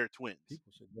green hair twins.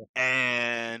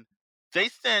 And they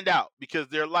stand out because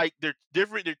they're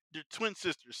different, they're twin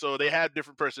sisters, so they have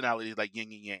different personalities like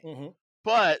yin and yang. Mm-hmm.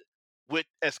 But with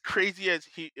as crazy as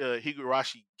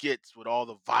Higurashi gets with all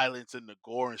the violence and the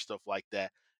gore and stuff like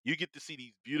that, you get to see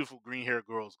these beautiful green hair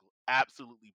girls go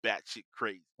absolutely batshit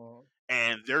crazy. Uh-huh.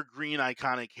 And their green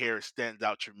iconic hair stands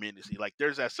out tremendously. Like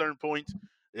there's at certain points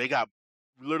they got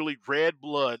literally red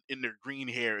blood in their green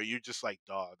hair, and you're just like,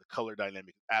 dog, the color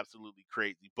dynamic is absolutely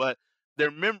crazy. But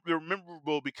they're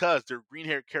memorable because their green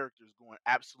hair character is going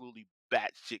absolutely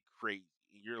batshit crazy.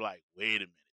 And you're like, wait a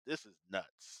minute, this is nuts.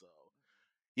 So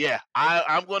yeah,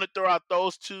 I'm going to throw out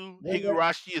those two. When they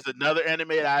Higurashi is another anime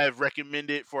that I have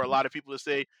recommended for a lot of people to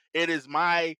say it is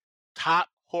my top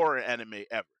horror anime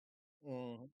ever.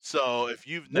 mhm. So if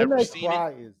you've When never They seen it,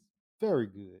 Cry is very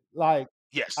good. Like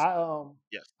yes, I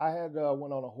yes, I had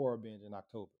went on a horror binge in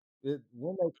October.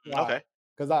 When They Cry, okay,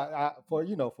 because I for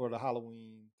for the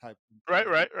Halloween type, right,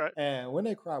 right, right, and When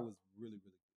They Cry was really really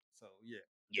good. So yeah,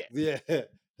 yeah, yeah,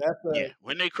 that's yeah.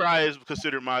 When They Cry is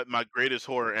considered my greatest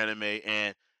horror anime,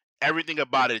 and everything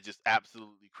about it is just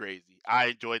absolutely crazy. I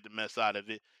enjoyed the mess out of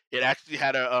it. It actually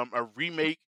had a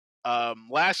remake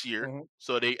last year, mhm,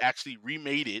 so they actually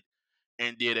remade it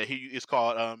and did it's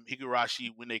called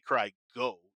Higurashi When They Cry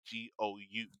Go,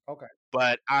 Gou. okay.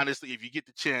 But honestly, if you get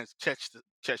the chance, catch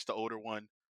the older one.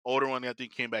 Older one I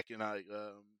think came back in like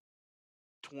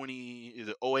 20 is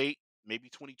it '08, maybe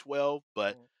 2012,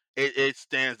 but Mhm, it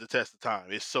stands the test of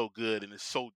time. It's so good and it's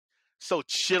so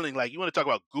chilling. Like you want to talk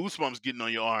about goosebumps getting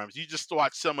on your arms. You just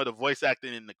watch some of the voice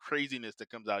acting and the craziness that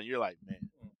comes out. And you're like, man,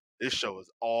 mhm, this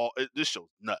show's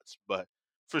nuts. But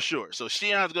for sure, so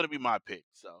Shion's gonna be my pick.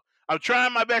 So I'm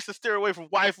trying my best to steer away from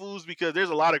waifus because there's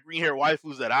a lot of green hair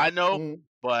waifus that I know. mhm,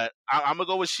 But I'm gonna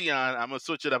go with Shion. I'm gonna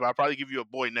switch it up. I'll probably give you a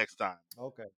boy next time.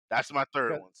 okay. That's my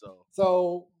third Okay. one. So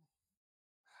So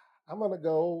I'm gonna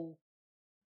go.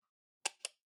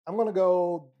 I'm gonna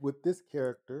go with this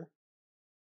character.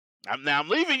 I'm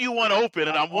leaving you one open,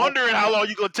 and I'm I, wondering how long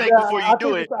you're gonna take yeah, before you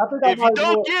do it. I think I If you might as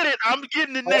don't well. get it, I'm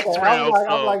getting the Okay, next round.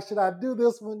 I'm So like, should I do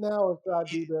this one now or should I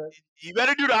you, do that? you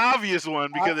better do the obvious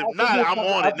one because if I think not, you're I'm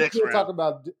talking. on I it think next round.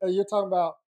 you're talking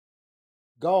about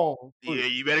Gone Free. Yeah,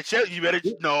 you better check. You better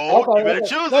Okay, no. You better okay.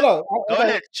 choose No, it. no. Go Okay,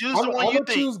 ahead. Choose the one I'm you gonna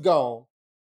think. choose Gone,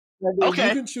 and then you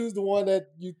Okay. can choose the one that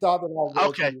you thought that I was gonna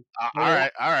Okay. choose. All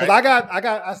right. All Because right.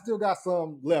 I still got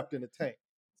some left in the tank.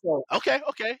 So, Okay.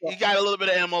 Okay. so You got a little bit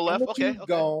of ammo I'm left. gonna Okay. choose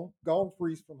Okay. Gone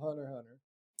Freeze from Hunter x Hunter.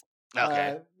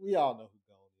 Okay. We all know who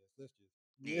Gone is. Let's just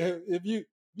Yeah. if you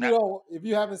Now, don't if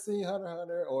you haven't seen Hunter x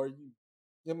Hunter or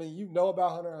I mean you know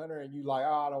about Hunter x Hunter and you like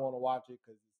I don't want to watch it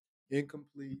because it's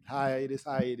incomplete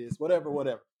hiatus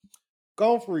whatever.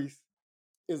 Gone Freeze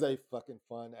is a fucking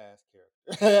fun ass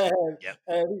character, yep.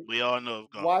 and We all know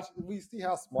it's gone. we see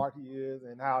how smart he is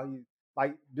and how he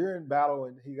like during battle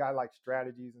and he got like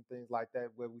strategies and things like that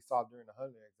where we saw during the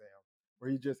hunter exam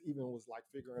where he just even was like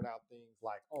figuring out things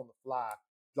like on the fly,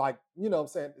 like what I'm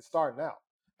saying, it's starting out.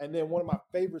 And then one of my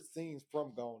favorite scenes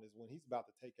from Gone is when he's about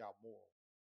to take out Moral.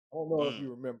 I don't know if Mm,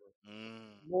 you remember.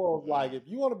 mm, Moral's like, mm. if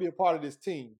you want to be a part of this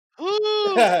team,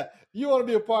 Woo! you want to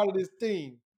be a part of this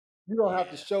team, you don't have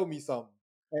to Yeah. show me something.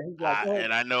 And he's like, go ahead.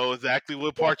 And I know exactly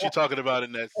what part you're talking about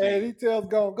in that And scene. he tells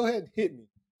Gon, go ahead and hit me.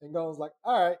 And Gon's like,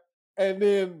 all right. And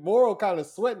then Moro kind of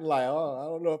sweating like, oh, I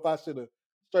don't know if I should have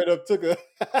straight up took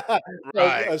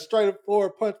Right. a straight up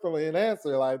forward punch from an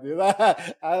answer like this.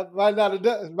 I might not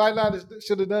have,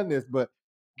 should have done this, but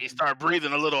He start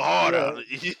breathing a little harder.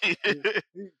 yeah,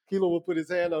 Kilo would put his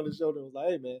hand on his shoulder and was like,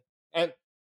 hey man. And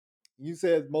you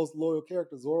said most loyal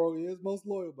character, Zoro is most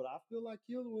loyal, but I feel like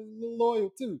Kilo was a little loyal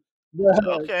too.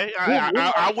 Okay, he,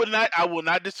 I would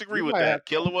not disagree he with might have that.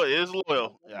 Killua is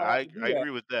loyal. that Yeah, might have to I be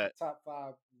agree with a that. top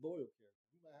five loyal character.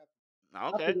 You might have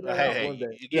to, I'll Okay, figure that hey, out one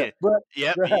day. Yeah, again, but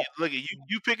yep. Look at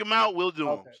you pick him out, we'll do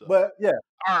him. okay, So but yeah,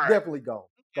 all right. definitely gone,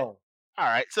 gone. All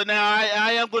right. So now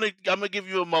I'm gonna give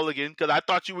you a mulligan because I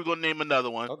thought you were gonna name another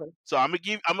one. Okay, So I'm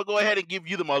gonna go ahead and give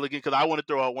you the mulligan because I want to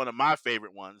throw out one of my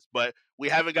favorite ones, but we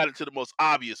haven't gotten to the most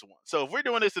obvious one. So if we're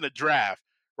doing this in a draft,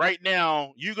 right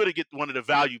now you're gonna get one of the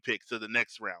value picks to the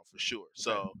next round for sure.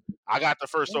 okay. So I got the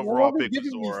first overall Don't be pick with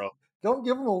giving me, Zoro. don't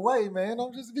give them away, man.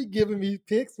 Don't just be giving me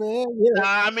picks, man. Yeah,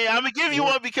 I mean, I'm gonna give you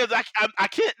yeah. one because I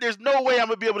can't. There's no way I'm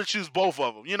gonna be able to choose both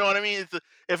of them. You know what I mean?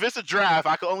 If it's a draft,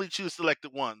 I can only choose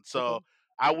selected one. Okay. So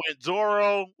I went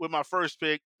Zoro with my first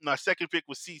pick. My second pick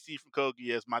was CC from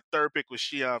Kogias. My third pick was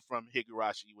Shion from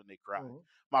Higurashi When They Cry. Mhm.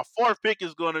 My fourth pick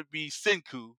is gonna be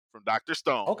Senku from Doctor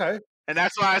Stone. Okay. And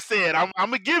that's why I said I'm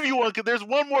gonna give you one because there's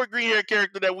one more green hair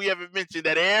character that we haven't mentioned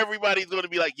that everybody's gonna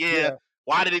be like, yeah, Yeah.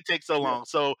 why did it take so Yeah. long?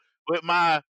 So with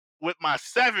my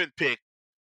seventh pick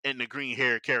in the green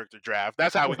hair character draft.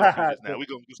 That's how we're gonna do this now. We're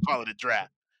gonna just call it a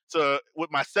draft. So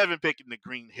with my seventh pick in the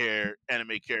green hair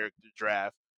anime character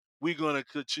draft, we're gonna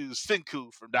choose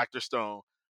Senku from Doctor Stone.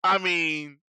 I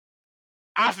mean,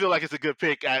 I feel like it's a good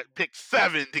pick at pick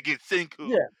 7 to get Senku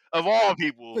Yeah, of all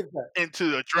people pick that.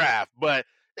 into a draft, but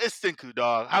it's Senku,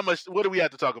 dog. How much? What do we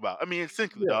have to talk about? I mean, it's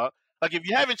Senku, Yeah, dog. Like, if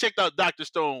you haven't checked out Doctor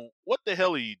Stone, what the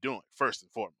hell are you doing? First and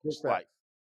big foremost, like facts.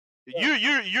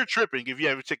 Yeah. you're tripping if you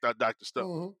haven't checked out Doctor Stone.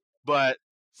 Mhm, But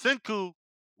Senku,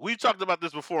 we've talked about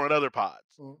this before in other pods.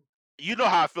 mhm. You know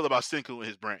how I feel about Senku and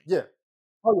his brain. Yeah.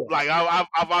 Oh Like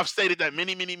I've stated that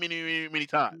many yeah.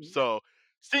 times. So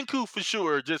Senku for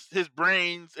sure, just his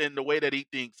brains and the way that he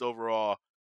thinks overall,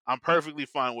 I'm perfectly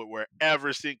fine with wherever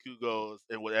Senku goes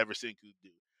and whatever Senku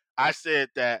do. I said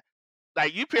that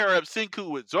like you pair up Senku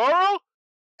with Zoro,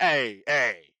 hey,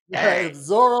 hey, If hey, If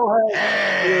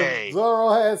hey.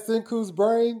 Zoro had Senku's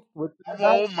brain with that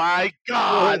guy, Oh my yeah,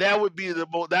 god, that would be the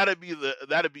that'd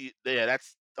be yeah,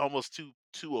 that's almost too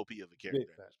OP of a big character at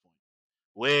fact. this point.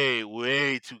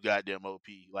 Way too goddamn OP.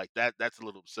 Like that's a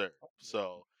little absurd. Yeah.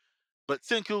 So but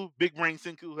Senku, Big Brain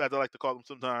Senku, as I like to call him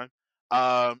sometimes.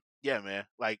 Yeah, man.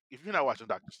 Like if you're not watching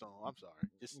Doctor Stone, I'm sorry.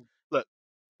 Just look,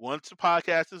 once the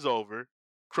podcast is over,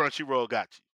 Crunchyroll got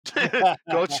you.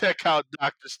 Go check out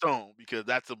Doctor Stone because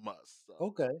that's a must. So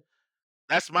Okay.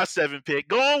 that's my 7 pick.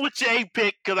 Go on with your 8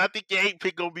 pick because I think your 8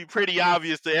 pick gonna be pretty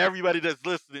obvious to everybody that's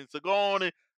listening. So go on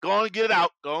and get it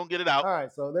out. Go on and get it out. All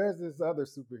right. So there's this other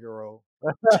superhero.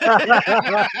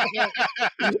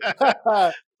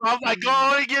 I'm like, go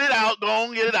on and get it out. Go on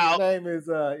and get it His out. name is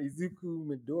Izuku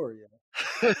Midoriya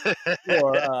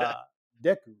or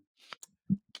Deku.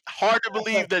 Hard to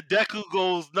believe that Deku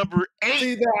goes number 8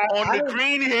 See that on the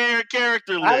green hair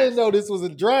character I didn't list. know this was a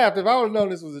draft. If I would have known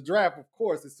this was a draft, of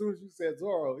course, as soon as you said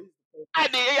Zoro, he's the first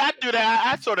I do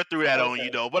that. I sort of threw that on you okay.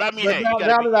 though. But I mean, But hey, you gotta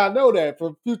now be that I know that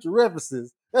for future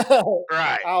references,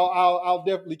 right, I'll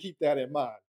definitely keep that in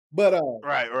mind. But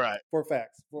right. for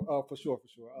facts, for sure,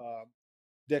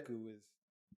 Deku is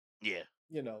Yeah,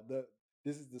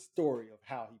 this is the story of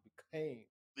how he became.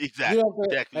 You know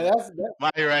exactly. what I'm saying? And Deku,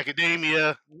 My Hero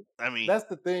Academia. I mean, that's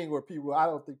the thing where I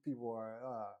don't think people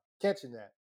are catching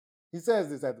that. He says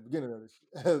this at the beginning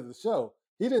of of the show.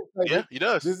 He didn't say yeah, he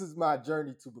does. this is my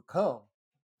journey to become.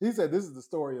 He said this is the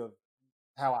story of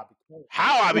how I became.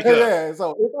 How I become. Yeah,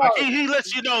 so it's Like all he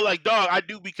lets you know, like, dog, I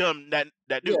do become that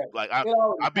yeah, dude. Like it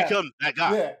already I happened. become that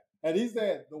guy. Yeah, and he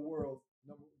said the world's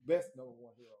best number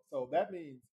one hero. So that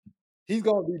means he's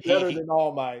gonna be better He than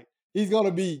All Might. He's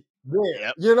gonna be there.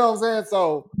 yep, You know what I'm saying?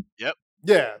 So yep.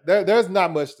 yeah, there's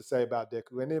not much to say about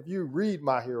Deku. And if you read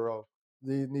My Hero,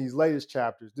 these latest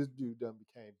chapters, this dude done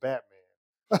became Batman.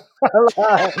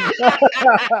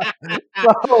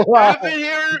 So, I've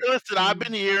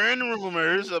been hearing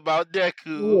rumors about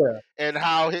Deku yeah, and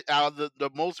how the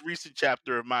most recent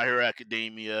chapter of My Hero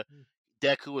Academia,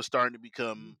 Deku is starting to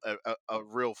become a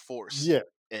real force yeah,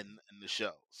 in the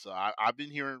show. So I've been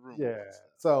hearing rumors yeah. and stuff.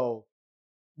 So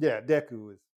yeah,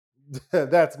 Deku is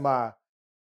that's my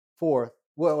fourth.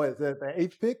 What is that? The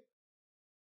eighth pick?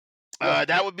 Yeah,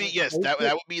 That would be yes, eighth pick.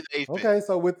 that would be the 8th pick. Okay,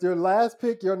 so with your last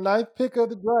pick, your ninth pick of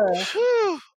the draft.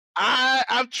 Whew.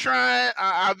 I'm trying.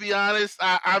 I'll be honest.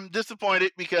 I'm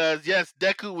disappointed because yes,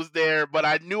 Deku was there, but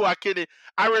I knew I couldn't.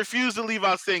 I refused to leave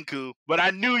out Senku, but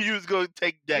I knew you was going to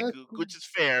take Deku, which is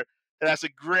fair. And that's a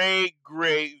great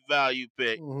value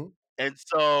pick. Mhm. And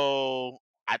so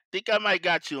I think I might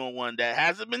got you on one that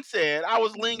hasn't been said. I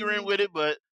was lingering with it,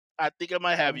 but I think I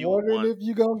might have I'm you on wondering one. if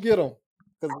you gonna get them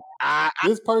because I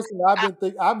this person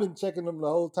I've been checking them the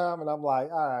whole time, and I'm like,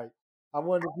 all right. I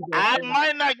wonder if you gonna I say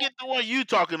might not get the one you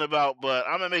talking about, but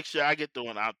I'm gonna make sure I get the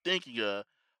one I'm thinking of.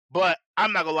 But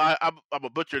I'm not gonna lie, I'm gonna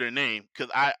butcher their name because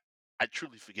I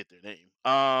truly forget their name.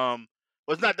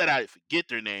 Well, it's not that I forget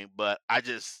their name, but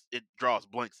it draws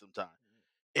blanks sometimes.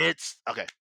 It's okay.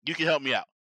 You can help me out.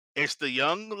 It's the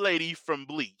young lady from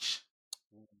Bleach.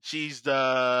 She's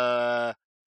the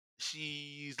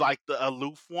she's like the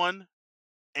aloof one,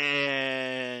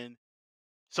 and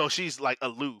so she's like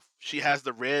aloof. She has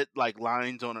the red like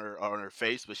lines on her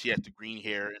face, but she has the green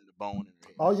hair and the bone in her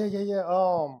hair. oh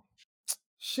yeah.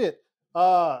 Shit.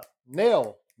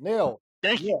 Nail.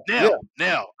 Thank you, Yeah, yeah.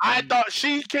 Nell. I thought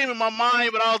she came in my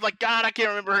mind, but I was like, God, I can't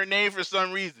remember her name for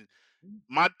some reason.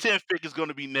 My 10th pick is going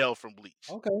to be Nell from Bleach,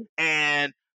 Okay.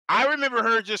 and I remember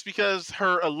her just because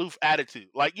her aloof attitude.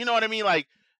 Like, you know what I mean? Like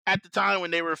at the time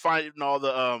when they were fighting all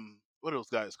the what are those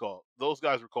guys called? Those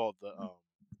guys were called the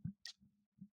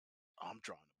I'm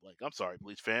drawing a blank. I'm sorry,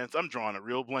 Bleach fans. I'm drawing a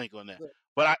real blank on that.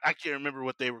 But I can't remember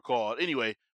what they were called.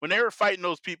 Anyway, when they were fighting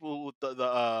those people with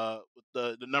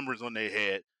the numbers on their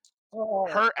head, Oh,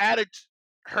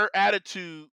 her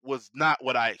attitude was not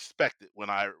what I expected when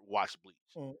I watched Bleach.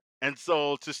 mm, And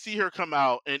so to see her come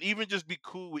out and even just be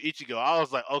cool with Ichigo, I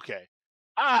was like, okay,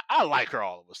 I like her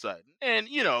all of a sudden. And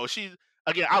you know,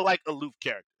 again, I like aloof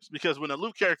characters because when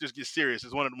aloof characters get serious,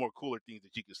 it's one of the more cooler things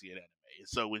that you can see in anime. And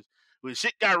so when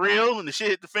shit got real and the shit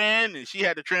hit the fan and she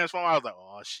had to transform, I was like,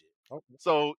 oh shit. Okay.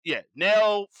 So yeah,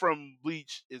 Nell from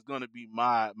Bleach is gonna be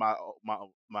my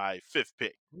fifth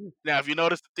pick. Mm. Now, if you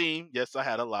notice the theme, yes, I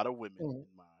had a lot of women Mhm. in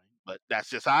mind, but that's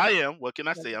just how I am. What can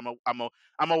I say? I'm a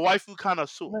waifu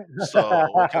connoisseur. So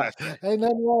what can I say? Ain't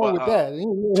nothing wrong But with that.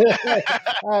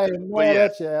 I ain't but mad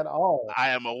yes, at you at all. I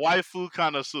am a waifu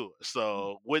connoisseur.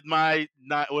 So with my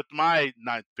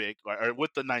ninth pick, or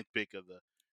with the ninth pick of the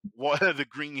one of the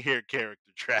green hair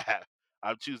character draft,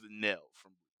 I'm choosing Nell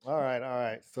from. All right, all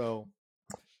right. So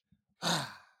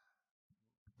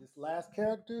this last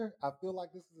character, I feel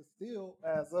like this is a steal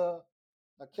as a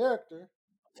character.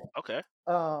 Okay,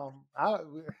 I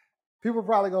people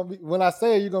probably gonna be when I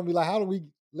say it, you're gonna be like, how do we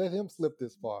let him slip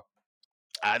this far?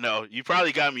 I know you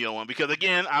probably got me on one because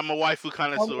again, I'm a waifu No,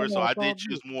 connoisseur, so no, I it's did all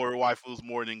choose good. more waifus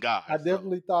more than I guys. So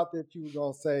definitely thought that you were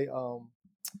gonna say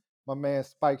my man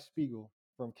Spike Spiegel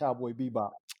from Cowboy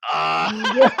Bebop. Uh,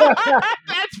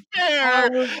 that's I fair.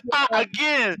 was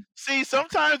Again, see,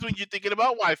 sometimes when you're thinking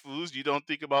about waifus, you don't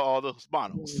think about all the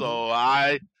Hispanos. Mhm. So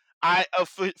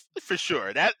for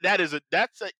sure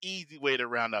that's an easy way to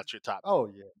round out your top ten. Oh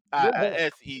yeah. Yeah.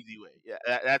 That's the easy way.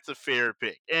 Yeah, that's a fair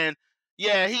pick. And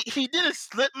yeah, he didn't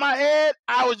slip my head.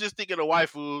 I was just thinking of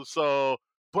waifu. So,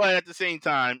 but at the same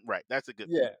time, right? That's a good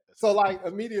pick. Yeah. That's a So good like pick. So,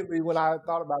 immediately when I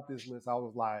thought about this list, I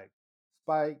was like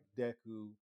Spike, Deku,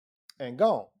 and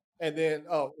Gon. And then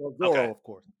well, okay. Zoro, of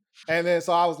course. And then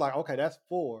so I was like, okay, that's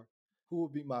four. Who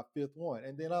would be my fifth one?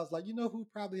 And then I was like, you know who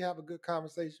probably have a good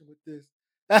conversation with this?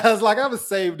 I was like, I'm gonna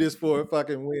save this for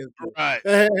fucking Wednesday Right.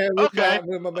 with Okay.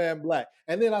 my man Black.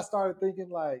 And then I started thinking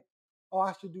like, oh,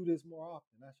 I should do this more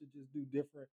often. I should just do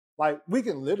different. Like we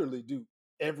can literally do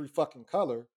every fucking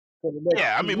color for the next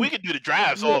Yeah, I 2 mean, we weeks. could do the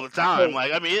drafts Yeah. all the time. So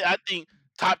Like, I mean, I think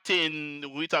top 10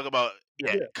 when we talk about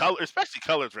yeah, color, especially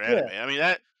colors for yeah. anime. I mean,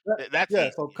 that's Yeah,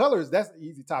 easy. so colors, that's an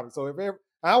easy topic. So if ever,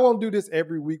 I won't do this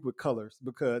every week with colors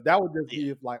because that would just Yeah, be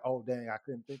if like, oh dang, I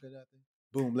couldn't think of nothing.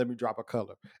 Boom, let me drop a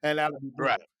color, and that'll be boom.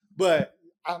 right. But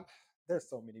I'm, there's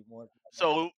so many ones.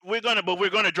 So we're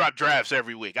gonna drop drafts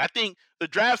every week. I think the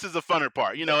drafts is the funner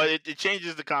part. You Yeah, know, it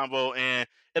changes the combo and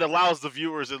it allows the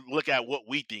viewers to look at what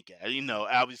we think at. You know,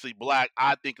 obviously black.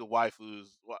 I think of waifus.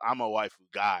 Well, I'm a waifu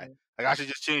guy. Like I should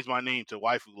just change my name to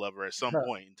waifu lover at some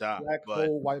point in time. black But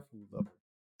hole waifu lover.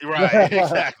 right,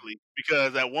 exactly.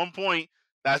 Because at one point,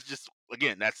 that's just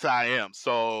again, that's how I am.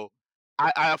 So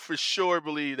I for sure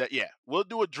believe that yeah, we'll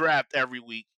do a draft every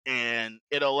week, and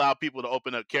it'll allow people to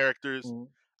open up characters. Mhm.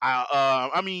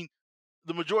 I mean,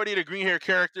 the majority of the green hair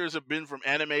characters have been from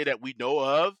anime that we know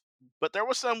of, but there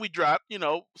were some we dropped. You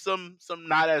know, some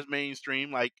not as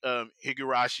mainstream like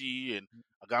Higurashi and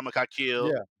Agamaka Kill,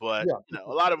 Yeah, but yeah, you know,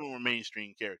 a lot of them were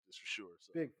mainstream characters for sure.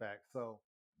 So. big fact. So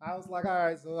I was like, all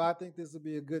right, so I think this would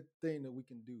be a good thing that we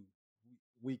can do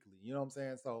weekly. You know what I'm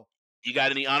saying? So, You got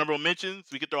any honorable mentions?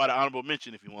 We could throw out an honorable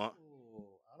mention if you want. ooh,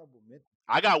 honorable mention.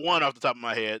 I got one off the top of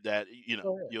my head that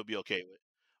Go ahead. you'll be okay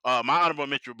with. My honorable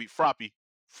mention would be Froppy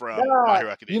from My God, Hero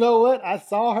you Academia. know what? I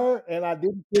saw her and I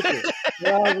didn't pick her.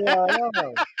 And I was like,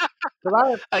 oh,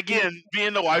 because Again,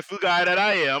 being the waifu guy that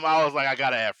I am, I was like, I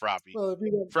gotta have Froppy. well, if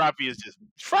you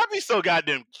Froppy's so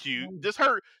goddamn cute. don't,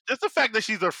 Just the fact that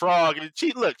she's a frog, and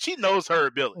she knows her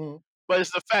ability, mm, but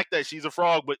it's the fact that she's a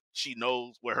frog, but she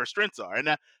knows where her strengths are,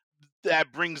 and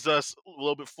that brings us a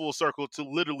little bit full circle to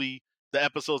literally the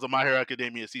episodes of My Hero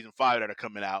Academia season 5 that are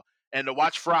coming out, and to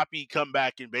watch Froppy come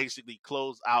back and basically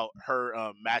close out her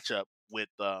matchup with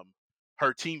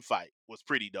her team fight was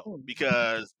pretty dope mm,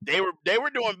 because they were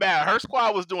doing bad. Her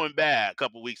squad was doing bad a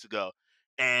couple weeks ago,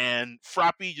 and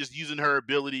Froppy just using her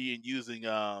ability and using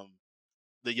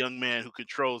the young man who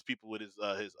controls people with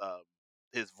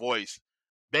his voice,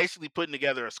 basically putting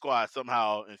together a squad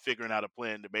somehow and figuring out a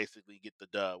plan to basically get the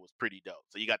dub was pretty dope.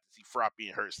 So you got to see Froppy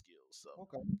and her skills. So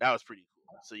okay. that was pretty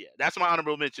cool. So yeah, that's my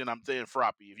honorable mention. I'm saying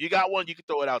Froppy. If you got one, you can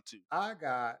throw it out too. I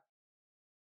got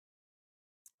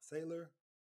Sailor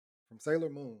from Sailor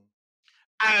Moon.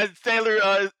 Sailor,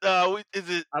 is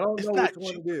it? I don't It's know not which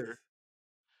one it is. Jupiter.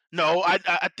 No,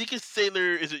 I think it's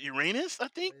Sailor. Is it Uranus? I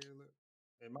think. Sailor,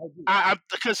 it might be I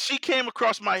because she came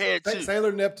across my head too.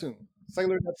 Sailor Neptune.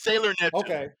 Sailor Neptune. Sailor Neptune.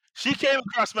 Okay. She came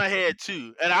across my head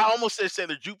too, and I almost said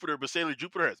Sailor Jupiter, but Sailor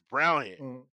Jupiter has brown hair,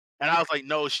 Mm. and I was like,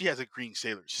 no, she has a green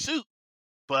sailor suit,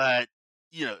 but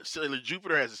Sailor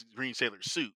Jupiter has a green sailor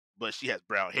suit, but she has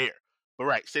brown hair. But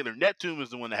right, Sailor Neptune is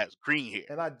the one that has green hair.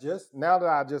 And I just now that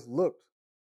I just looked,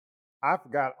 I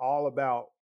forgot all about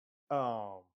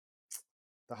um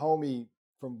the homie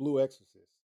from Blue Exorcist.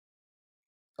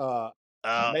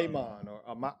 Maimon or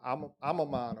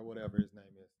Amamon or whatever his name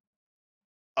is.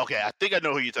 Okay, I think I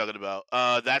know who you're talking about.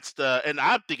 That's the, and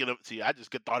I'm thinking of. See, I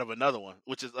just thought of another one,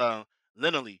 which is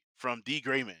Linolee from D.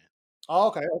 Gray Man. Oh,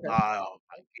 okay.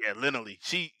 Yeah, Linolee.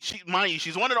 Mind you,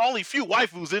 she's one of the only few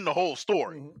waifus in the whole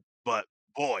story. Mhm. But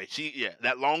boy,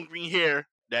 that long green hair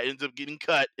that ends up getting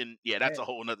cut, and that's a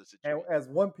whole nother situation. And as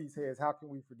One Piece heads, how can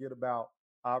we forget about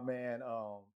our man,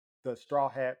 the Straw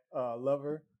Hat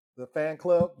lover, the fan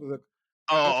club?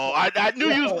 I knew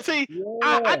you was. See,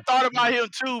 I thought about him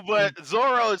too, but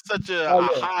Zoro is such a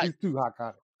hot. He's too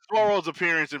iconic. Zoro's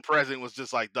appearance and present was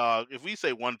just like, dog. If we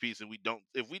say One Piece and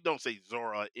if we don't say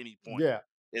Zoro at any point,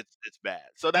 it's bad.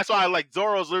 So that's why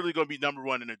Zoro's literally going to be number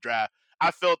one in the draft.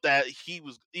 I felt that he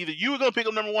was either you were going to pick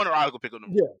up number one or I was going to pick up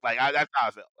number one. Like that's how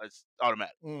I felt. It's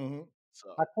automatic. Mm-hmm.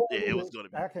 So it was going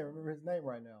to be. I can't remember his name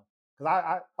right now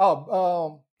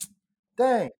because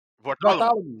dang.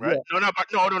 Bartholomew, right? Yeah.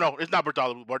 No. It's not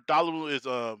Bartholomew. Bartholomew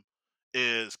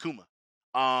is Kuma.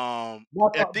 I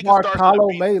think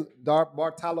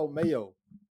Bartolomeo.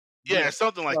 Yeah,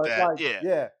 something like that.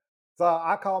 Yeah. So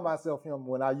I call myself him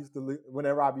when I used to.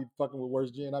 Whenever I be fucking with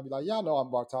Worst Gen, I'd be like, "Y'all know I'm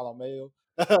Bartolomeo."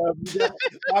 I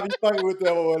be fucking with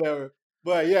them or whatever.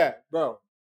 But yeah, bro,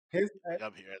 and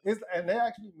they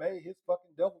actually made his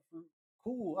fucking devil fruit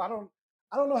cool. I don't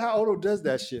know how Oda does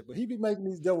that shit, but he be making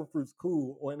these devil fruits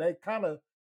cool when they kind of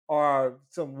are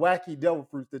some wacky devil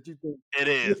fruits that you think it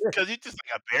is because it's just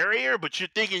like a barrier, but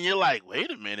you're like,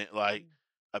 wait a minute, like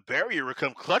a barrier will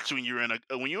come clutch when you're in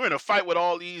a fight with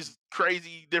all these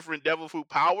crazy different devil fruit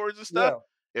powers and stuff.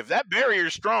 If that barrier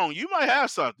is strong, you might have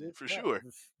something for sure.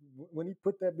 When he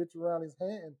put that bitch around his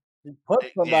hand, he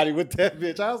punched somebody with that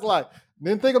bitch. I was like,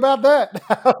 didn't think about that.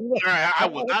 I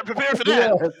was not prepared for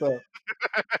that.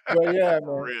 But yeah, man.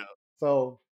 Real.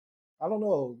 So I don't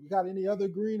know. You got any other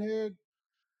green haired?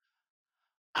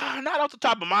 Not off the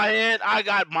top of my head. I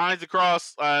got mines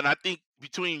across, and I think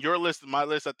between your list and my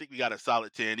list, I think we got a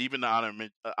solid 10. Even the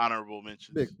honorable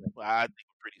mentions, I think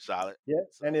we're pretty solid. Yeah.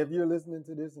 So. And if you're listening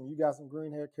to this and you got some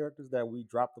green hair characters that we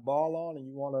dropped the ball on, and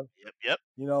you want to,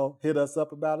 hit us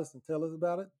up about us and tell us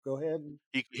about it, go ahead.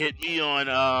 You can hit me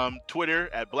on Twitter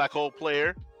at Black Hole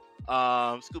Player.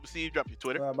 Scuba Steve, drop your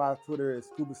Twitter. My Twitter is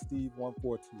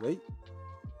ScubaSteve1428.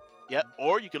 Yep.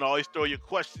 Or you can always throw your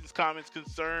questions, comments,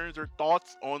 concerns, or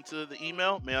thoughts onto the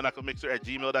email,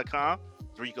 mailknucklemixer@gmail.com.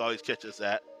 That's where you can always catch us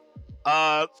at.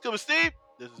 Scuba Steve,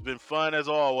 this has been fun as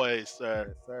always, sir.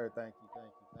 Yes, sir. Thank you.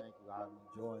 I'm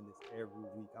enjoying this every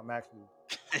week. I'm actually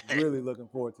really looking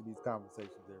forward to these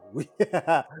conversations every week.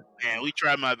 Man, we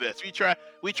try my best. We try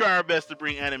our best to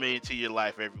bring anime into your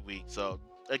life every week. So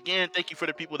again, thank you for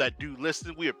the people that do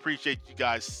listen. We appreciate you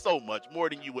guys so much, more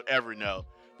than you would ever know.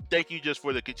 Thank you just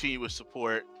for the continuous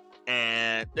support,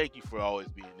 and thank you for always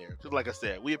being there. Because like I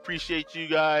said, we appreciate you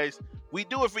guys. We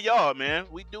do it for y'all, man.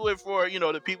 We do it for,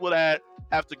 the people that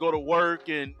have to go to work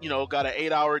and, got an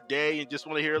 8-hour day and just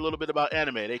want to hear a little bit about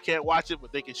anime. They can't watch it,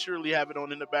 but they can surely have it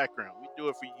on in the background. We do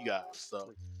it for you guys.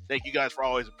 So thank you guys for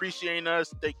always appreciating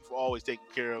us. Thank you for always taking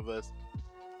care of us.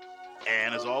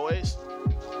 And as always,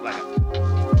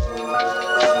 laugh.